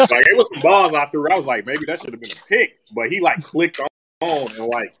it was some balls I threw. I was like, maybe that should have been a pick, but he like clicked on and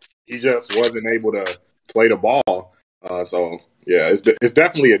like he just wasn't able to play the ball. So yeah, it's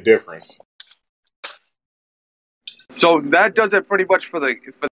definitely a difference. So that does it pretty much for the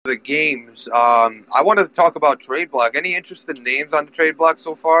games. I wanted to talk about trade block. Any interested names on the trade block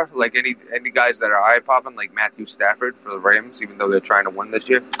so far? Like any guys that are eye popping, like Matthew Stafford for the Rams, even though they're trying to win this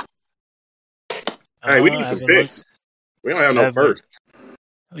year. Hey, we need some picks. We don't have no first.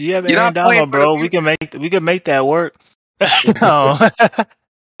 You have Aaron Donald, bro. We can make that work. No.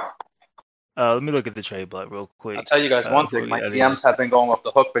 Let me look at the trade block real quick. I'll tell you guys one thing. My DMs have been going off the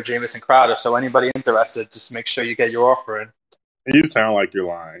hook for Jamison Crowder, so anybody interested, just make sure you get your offer in. You sound like you're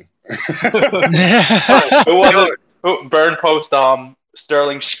lying. Burn post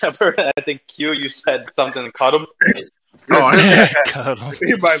Sterling Shepard. I think Q, you said something to cut him. Cut him.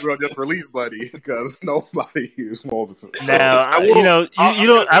 He might as well just release Buddy because nobody is more. Now,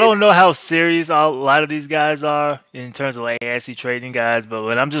 I don't know how serious a lot of these guys are in terms of like actually trading guys, but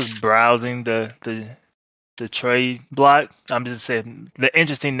when I'm just browsing the trade block, I'm just saying the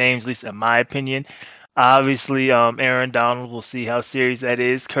interesting names, at least in my opinion. Obviously, Aaron Donald, we'll see how serious that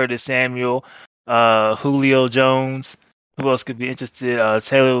is. Curtis Samuel, Julio Jones. Who else could be interested?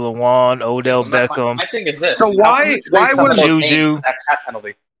 Taylor Lewan, Odell Beckham. My thing is this. So why would Juju that cap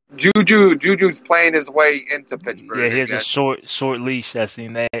penalty? Juju's playing his way into Pittsburgh? Yeah, he has a again. short leash. I've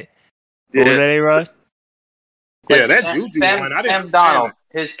seen that. What Yeah. was that, A-Rod? Yeah, that Juju one. I didn't. Sam Donald,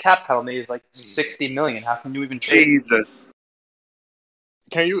 his cap penalty is like $60 million. How can you even trade? Jesus.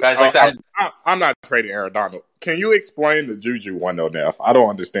 Can you guys like that? I'm not trading Aaron Donald. Can you explain the Juju one though, Neff? I don't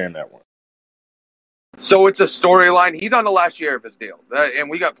understand that one. So it's a storyline. He's on the last year of his deal, and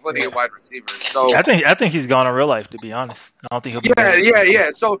we got plenty of wide receivers. So I think he's gone in real life. To be honest, I don't think he'll be.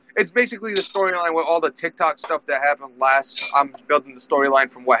 Yeah. So it's basically the storyline with all the TikTok stuff that happened last. I'm building the storyline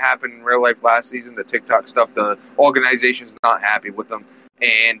from what happened in real life last season. The TikTok stuff. The organization's not happy with him,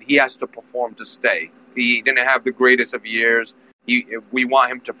 and he has to perform to stay. He didn't have the greatest of years. We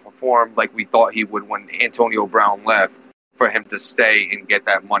want him to perform like we thought he would when Antonio Brown left, for him to stay and get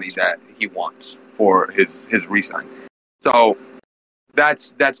that money that he wants for his re-sign. So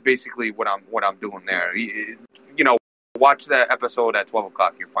that's basically what I'm doing there. You know, watch that episode at 12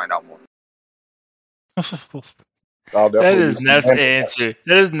 o'clock. You'll find out more. That is Neff's answer.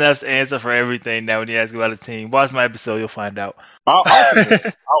 That is Neff's answer for everything. Now, when you ask about a team, watch my episode. You'll find out. I'll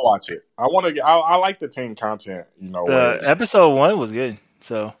watch it. I like the team content. You know, episode 1 was good.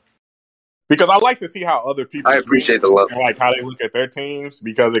 So. Because I like to see how other people. I appreciate the love. And like how they look at their teams,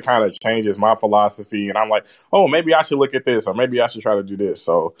 because it kind of changes my philosophy. And I'm like, oh, maybe I should look at this, or maybe I should try to do this.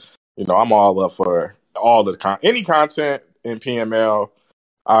 So, you know, I'm all up for all the any content in PML.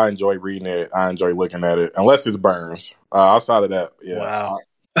 I enjoy reading it. I enjoy looking at it, unless it's Burns. Outside of that, yeah.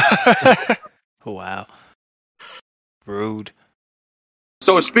 Wow. Wow. Rude.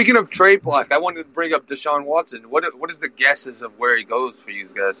 So speaking of trade block, I wanted to bring up Deshaun Watson. What is the guesses of where he goes for you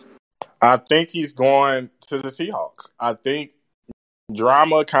guys? I think he's going to the Seahawks. I think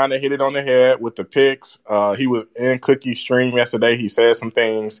Drama kind of hit it on the head with the picks. He was in Cookie's stream yesterday. He said some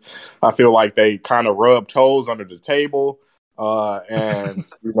things. I feel like they kind of rubbed toes under the table. And,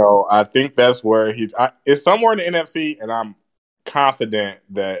 you know, I think that's where it's somewhere in the NFC, and I'm confident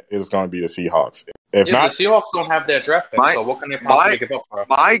that it's going to be the Seahawks. If not, the Seahawks don't have their draft pick, so what can they possibly give up for?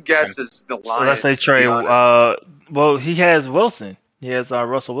 My guess is the Lions. So let's say trade. Well, he has Wilson. He has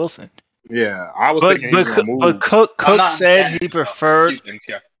Russell Wilson. Yeah, I was thinking he was going to move. But Cook said he preferred.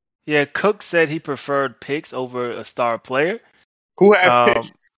 Yeah, Cook said he preferred picks over a star player. Who has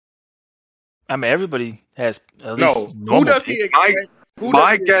picks? I mean, everybody has. At least who does he expect?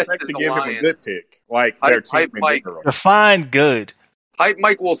 My guess is to give him a good pick, like their team in general. Define good. Hype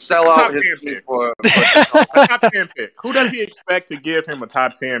Mike will sell out his team for a top 10 pick. Who does he expect to give him a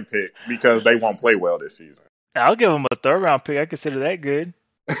top 10 pick because they won't play well this season? I'll give him a 3rd round pick. I consider that good.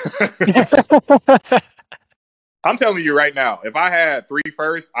 I'm telling you right now, if I had 3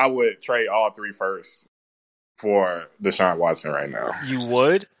 firsts, I would trade all 3 firsts for Deshaun Watson right now. You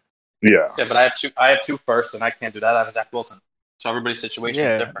would? Yeah. Yeah, but I have 2 firsts, and I can't do that. I have Zach Wilson. So everybody's situation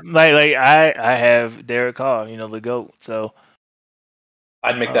is different. Like I have Derek Carr, you know, the GOAT. So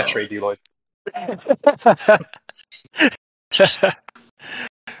I'd make that trade, Deloitte.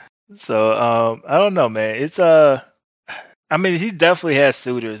 So I don't know, man. It's I mean, he definitely has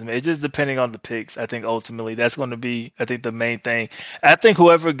suitors. Man. It's just depending on the picks. I think ultimately that's going to be, I think, the main thing. I think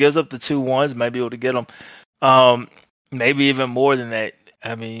whoever gives up the 2 ones might be able to get them. Maybe even more than that.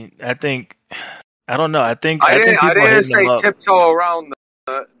 I mean, I don't know. I didn't say tiptoe around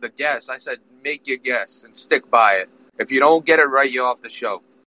the guess. I said make your guess and stick by it. If you don't get it right, you're off the show.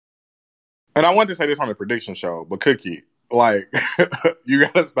 And I wanted to say this on the prediction show, but Cookie, like, you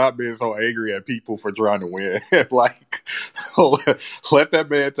gotta stop being so angry at people for trying to win. Like, let that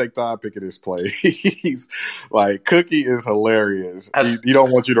man take time picking his plays. Like, Cookie is hilarious. He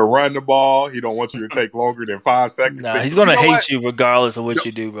don't want you to run the ball. He don't want you to take longer than 5 seconds. Nah, he's gonna hate you regardless of what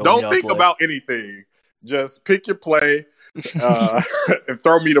you do, bro. Don't think about anything. Just pick your play and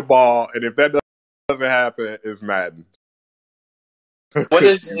throw me the ball. And if that doesn't happen, it's Madden. What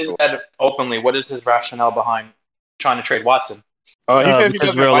is his openly? What is his rationale behind trying to trade Watson? He says he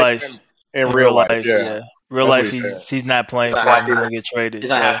doesn't real like life. him in real life. Yeah. Real life, he's not playing. He's not happy to get traded. He's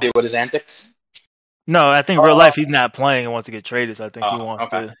not happy with his antics. No, I think real life he's not playing and wants to get traded. So I think he wants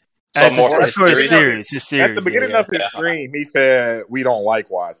to. So more for his series. At the beginning of his stream, he said we don't like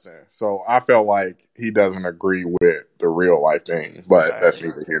Watson. So I felt like he doesn't agree with the real life thing, but that's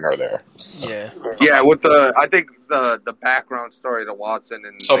neither here nor there. Yeah. With I think the background story to Watson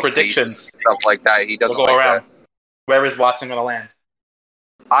and predictions stuff like that, he doesn't like around. That. Where is Watson going to land?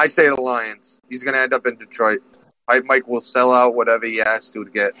 I say the Lions. He's going to end up in Detroit. Mike will sell out whatever he has to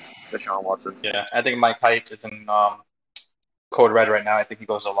get Deshaun Watson. Yeah, I think Mike Hype is in Code Red right now. I think he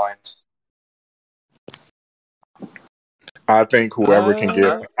goes to the Lions. I think whoever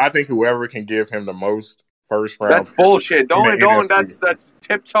can give him the most first round That's picks bullshit. in the Don't. NFC. That's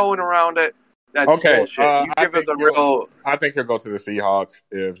tiptoeing around it. That's Okay, bullshit. You give us a real. I think he'll go to the Seahawks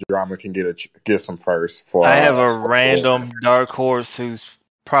if Drama can get some first for. I have a random dark horse who's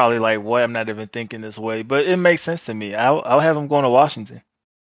probably like, what? I'm not even thinking this way, but it makes sense to me. I'll have him going to Washington.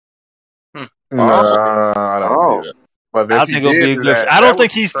 No, I don't see that. But I if he think it'll be did a do good. that, I that don't would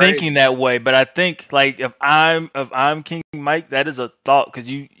think be he's crazy. thinking that way, but I think like if I'm King Mike, that is a thought because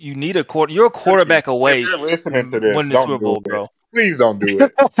you need a quarter. You're a quarterback away If you're listening to from this, winning the don't Super do Bowl, it. bro. Please don't do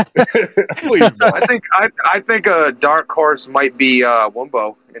it. Please don't. I think a dark horse might be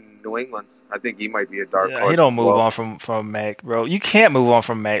Wumbo in New England. I think he might be a dark Yeah, horse. he don't as move well. on from Mac, bro. You can't move on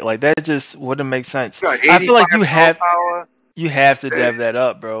from Mac. Like that just wouldn't make sense. Got I feel like 85 power. you have to dev that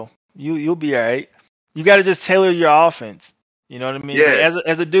up, bro. You'll be all right. You got to just tailor your offense. You know what I mean? Yeah. Like,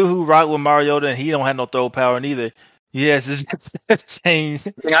 as a dude who rocked with Mariota and he don't have no throw power neither. He has this change.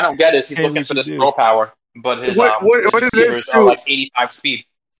 The thing I don't get is he's Change looking what for you this do. throw power, but his What it is receivers are too? like 85 speed.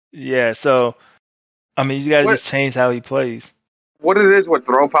 Yeah, so I mean, you got to What- just change how he plays. What it is with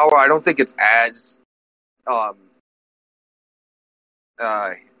throw power, I don't think it's as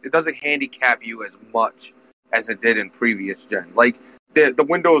it doesn't handicap you as much as it did in previous gen. Like the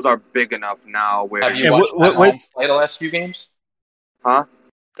windows are big enough now where Have you And watched what- Pat Mahomes play the last few games? huh?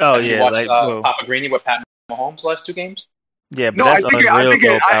 Oh Have you yeah, watched like well, Papa Greeny with Pat Mahomes the last 2 games? yeah, but No, that's I think unreal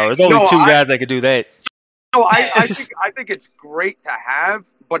throw power. There's only two guys that could do that. No, I think it's great to have,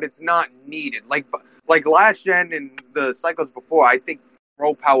 but it's not needed. Like last gen and the cycles before, I think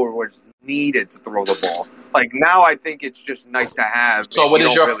throw power was needed to throw the ball. Like now, I think it's just nice to have. So if what you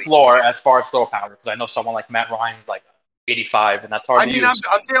is don't your really- floor as far as throw power? Because I know someone like Matt Ryan's like 85, and that's hard I to mean, use.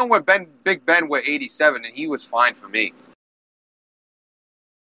 I'm dealing with Big Ben with 87, and he was fine for me.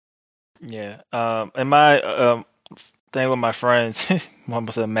 Yeah. And my thing with my friends, I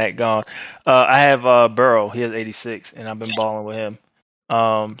almost said Matt gone. I have Burrow. He has 86, and I've been balling with him.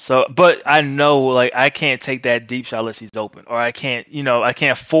 But I know like I can't take that deep shot unless he's open, or I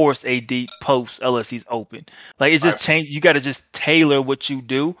can't force a deep post unless he's open. Like it just change. You got to just tailor what you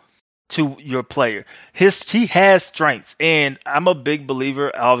do to your player. He has strengths, and I'm a big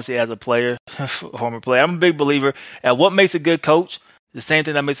believer. Obviously, as a player, former player, I'm a big believer at what makes a good coach. The same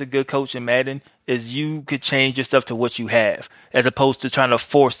thing that makes a good coach in Madden is you could change your stuff to what you have, as opposed to trying to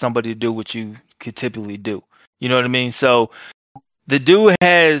force somebody to do what you could typically do. You know what I mean? So the dude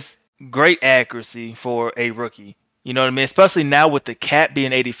has great accuracy for a rookie. You know what I mean? Especially now with the cap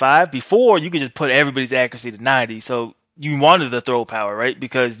being 85. Before, you could just put everybody's accuracy to 90. So you wanted the throw power, right?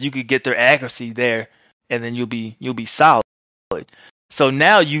 Because you could get their accuracy there, and then you'll be solid. So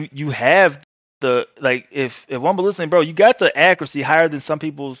now you have the like if one be listening, bro, you got the accuracy higher than some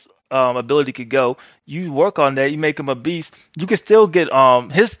people's ability could go. You work on that, you make him a beast. You can still get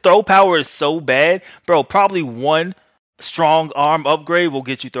his throw power is so bad, bro. Probably one strong arm upgrade will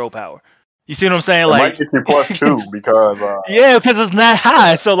get you throw power. You see what I'm saying? It might get you +2 because yeah, because it's not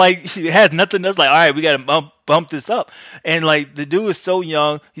high. So like it has nothing that's like, all right, we gotta bump this up. And like the dude is so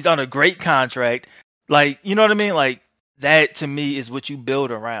young, he's on a great contract. Like, you know what I mean? Like that to me is what you build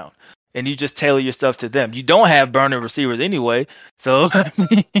around. And you just tailor your stuff to them. You don't have burner receivers anyway. So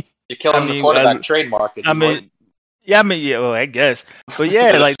You're killing the quarterback trade market. yeah, well, I guess. But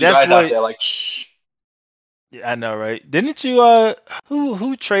yeah, like that's guys what out there like shh. Yeah, I know, right? Didn't you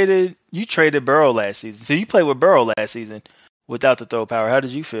who traded Burrow last season? So you played with Burrow last season without the throw power. How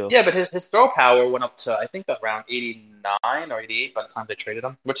did you feel? Yeah, but his throw power went up to I think around 89 or 88 by the time they traded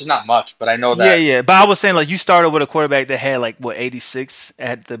him, which is not much, but I know that. Yeah. But I was saying like you started with a quarterback that had like what 86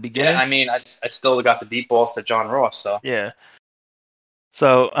 at the beginning. Yeah, I mean I still got the deep balls to John Ross, so. Yeah.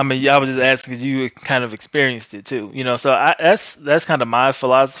 So I mean, I was just asking because you kind of experienced it too, you know. So that's kind of my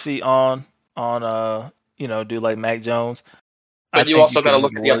philosophy on dude like Mac Jones. But you also got to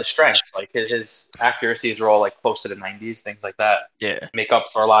look at the other strengths, like his accuracies are all like close to the 90s, things like that. Yeah, make up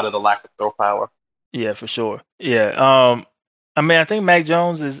for a lot of the lack of throw power. Yeah, for sure. Yeah. I mean, I think Mac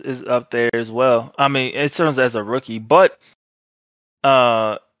Jones is up there as well. I mean, in terms as a rookie, but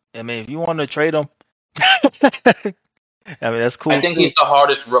I mean, if you want to trade him, I mean that's cool. I think he's the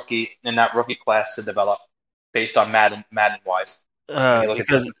hardest rookie in that rookie class to develop, based on Madden wise.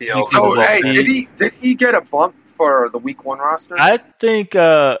 Because so hey, did he get a bump for the Week 1 roster? I think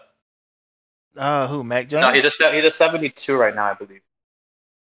who Mac Jones? No, he's a 72 right now, I believe.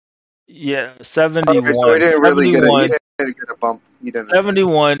 Yeah, 71. Okay, so he didn't really get a bump. He didn't.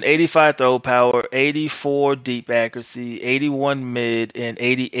 71, 85 throw power, 84 deep accuracy, 81 mid, and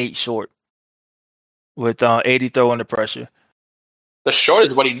 88 short. With 80 throw under pressure. the short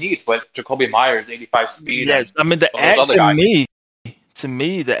is what he needs, but Jacoby Myers, 85 speed. Yes, I mean to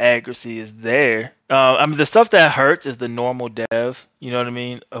me, the accuracy is there. I mean, the stuff that hurts is the normal dev. You know what I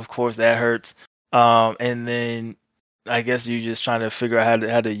mean? Of course, that hurts. And then I guess you're just trying to figure out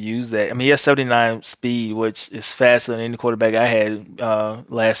how to use that. I mean, he has 79 speed, which is faster than any quarterback I had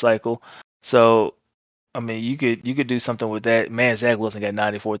last cycle. So, I mean, you could do something with that. Man, Zach Wilson got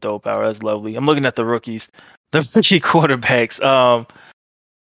 94 throw power. That's lovely. I'm looking at the rookie quarterbacks.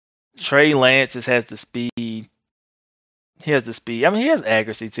 Trey Lance just has the speed. He has the speed. I mean, he has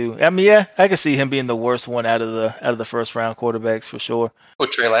accuracy too. I mean, yeah, I can see him being the worst one out of the first round quarterbacks for sure. Oh,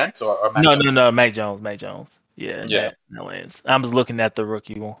 Trey Lance or Mac Jones? Jones? No, Mac Jones. Yeah. Mac Lance. I'm just looking at the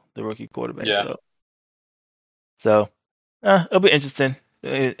rookie quarterback. Yeah. So it'll be interesting.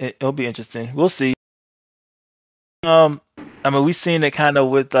 It'll be interesting. We'll see. I mean, we seen it kind of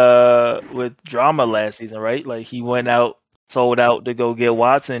with Drama last season, right? Like he went out, sold out to go get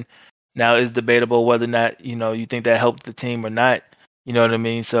Watson. Now it's debatable whether or not you think that helped the team or not. You know what I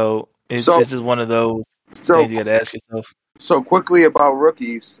mean? So it's just one of those things you got to ask yourself. So quickly about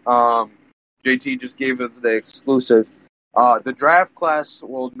rookies, JT just gave us the exclusive. The draft class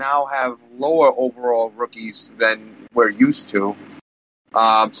will now have lower overall rookies than we're used to.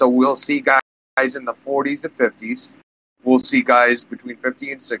 So we'll see guys in the 40s and 50s. We'll see guys between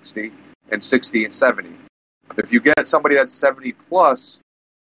 50 and 60, and 60 and 70. If you get somebody that's 70 plus,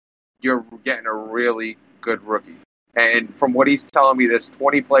 you're getting a really good rookie. And from what he's telling me, there's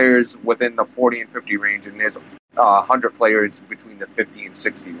 20 players within the 40 and 50 range, and there's 100 players between the 50 and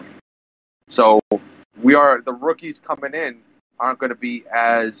 60 range. So the rookies coming in aren't going to be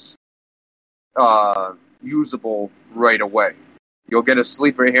as usable right away. You'll get a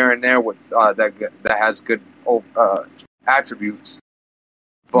sleeper here and there with that has good attributes,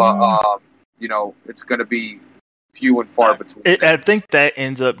 but it's going to be few and far between. I think that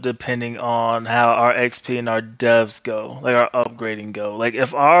ends up depending on how our XP and our devs go, like our upgrading go. Like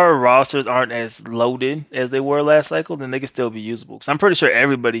if our rosters aren't as loaded as they were last cycle, then they can still be usable. Because I'm pretty sure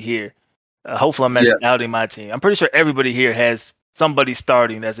everybody here, hopefully I'm not outing my team, I'm pretty sure everybody here has somebody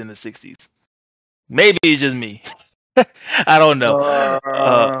starting that's in the 60s. Maybe it's just me. I don't know.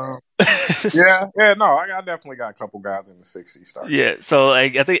 No, I definitely got a couple guys in the 60s starting. Yeah, so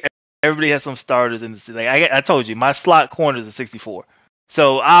like I think everybody has some starters in the like I told you, my slot corner is a 64.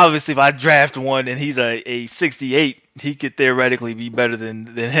 So obviously, if I draft one and he's a 68, he could theoretically be better than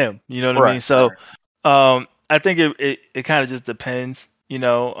him. You know what I mean? So, I think it kind of just depends,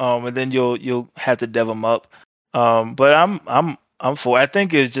 and then you'll have to dev them up. But I'm for. I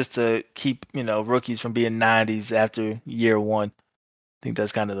think it's just to keep rookies from being 90s after year one. I think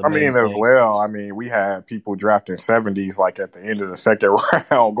that's kind of the main thing. As well. I mean, we had people drafting 70s like at the end of the second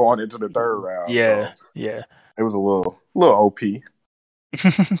round, going into the third round. Yeah, so yeah. It was a little OP.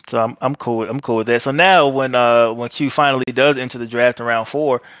 So I'm cool. I'm cool with that. So now when Q finally does enter the draft in round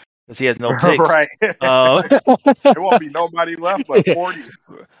 4, because he has no picks, right? There won't be nobody left but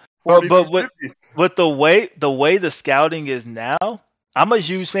 40s. But the way the scouting is now, I'm a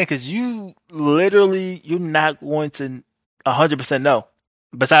huge fan because you're not going to 100% know.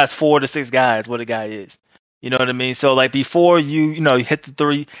 Besides 4 to 6 guys, what a guy is. You know what I mean? So like before you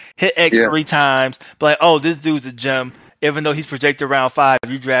hit X 3 times, but like, oh, this dude's a gem. Even though he's projected round 5,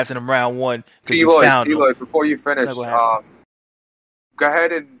 you drafted him round 1. Eloy, before you finish, go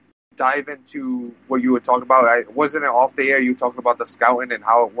ahead and dive into what you were talking about. Wasn't it off the air? You talking about the scouting and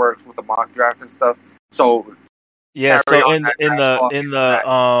how it works with the mock draft and stuff. So yeah, so in the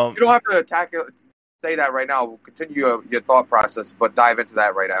you don't have to attack it. Say that right now. We'll continue your thought process, but dive into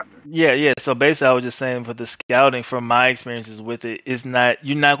that right after. Yeah. So basically, I was just saying for the scouting, from my experiences with it,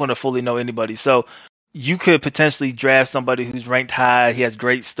 you're not going to fully know anybody. So you could potentially draft somebody who's ranked high. He has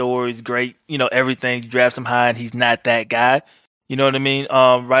great stories, great, everything. You draft him high, and he's not that guy. You know what I mean?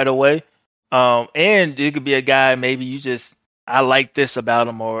 Right away. And it could be a guy. Maybe I like this about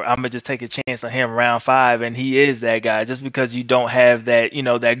him, or I'm gonna just take a chance on him round 5, and he is that guy. Just because you don't have that,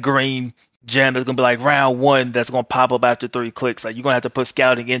 that green gem that's gonna be like round 1 that's gonna pop up after 3 clicks. Like you're gonna have to put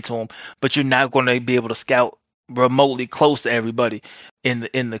scouting into him, but you're not gonna be able to scout remotely close to everybody in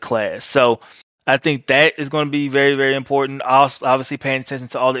the class. So I think that is going to be very, very important. Also, obviously paying attention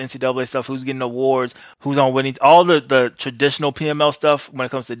to all the NCAA stuff, who's getting awards, who's on winning, all the traditional PML stuff when it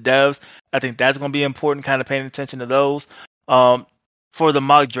comes to devs. I think that's going to be important, kind of paying attention to those. For the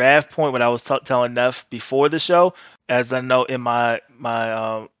mock draft point, when I was telling Neff before the show, as I know in my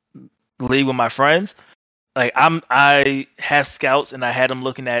league with my friends, like I have scouts and I had them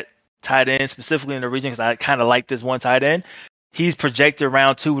looking at tight ends specifically in the region because I kind of like this one tight end. he's projected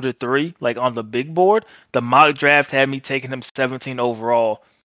round 2 to 3, like on the big board. The mock draft had me taking him 17 overall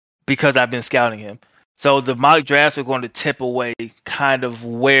because I've been scouting him. So the mock drafts are going to tip away kind of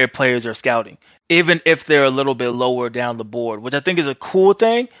where players are scouting, even if they're a little bit lower down the board, which I think is a cool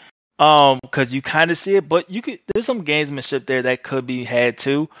thing. Because you kind of see it, but there's some gamesmanship there that could be had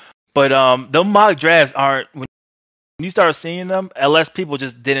too. But the mock drafts aren't, when you start seeing them, unless people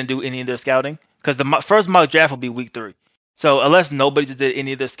just didn't do any of their scouting, because the first mock draft will be week 3. So unless nobody just did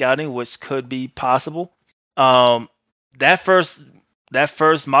any of their scouting, which could be possible, that first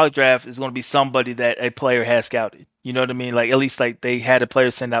mock draft is going to be somebody that a player has scouted. You know what I mean? Like, at least like they had a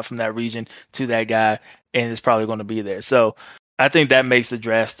player sent out from that region to that guy, and it's probably going to be there. So I think that makes the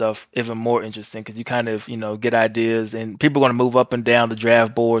draft stuff even more interesting because you kind of, get ideas, and people are going to move up and down the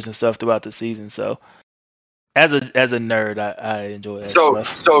draft boards and stuff throughout the season. So as a nerd, I enjoy that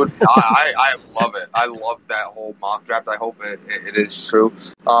stuff. So I love it. I love that whole mock draft. I hope it is true.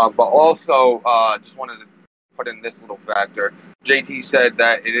 But also, just wanted to put in this little factor. JT said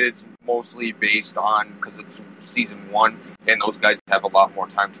that it is mostly based on, because it's season 1, and those guys have a lot more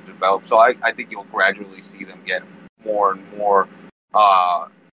time to develop. So I think you'll gradually see them get more and more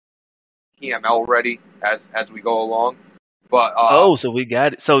PML ready as we go along. But so we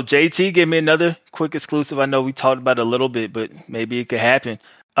got it. So JT gave me another quick exclusive. I know we talked about it a little bit, but maybe it could happen.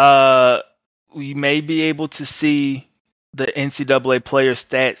 We may be able to see the NCAA player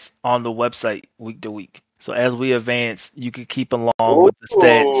stats on the website week to week. So as we advance, you can keep along with the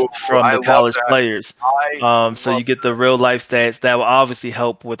stats from the college players. So you get the real life stats that will obviously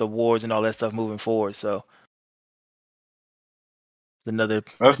help with awards and all that stuff moving forward. So another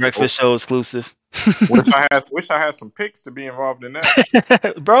breakfast show exclusive. Wish I had some picks to be involved in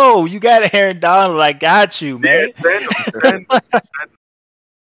that. Bro, you got Aaron Donald. I got you, man. Yeah, send them.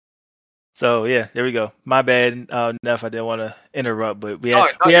 So yeah, there we go. My bad, Neff. I didn't want to interrupt, but we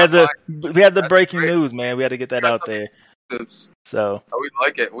had the breaking news, man. We had to get that out there. So we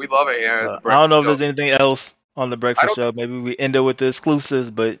like it. We love it here. I don't know if there's anything else on the breakfast show. Maybe we end it with the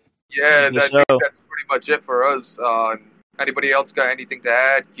exclusives, but yeah, I think that's pretty much it for us. Anybody else got anything to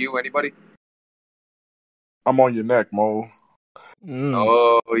add? Q, anybody? I'm on your neck, Mo.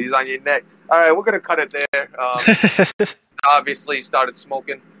 Oh, he's on your neck. All right, we're gonna cut it there. Obviously, started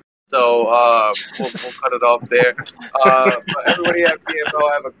smoking, so we'll cut it off there. But everybody at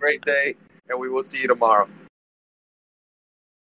PMO, have a great day, and we will see you tomorrow.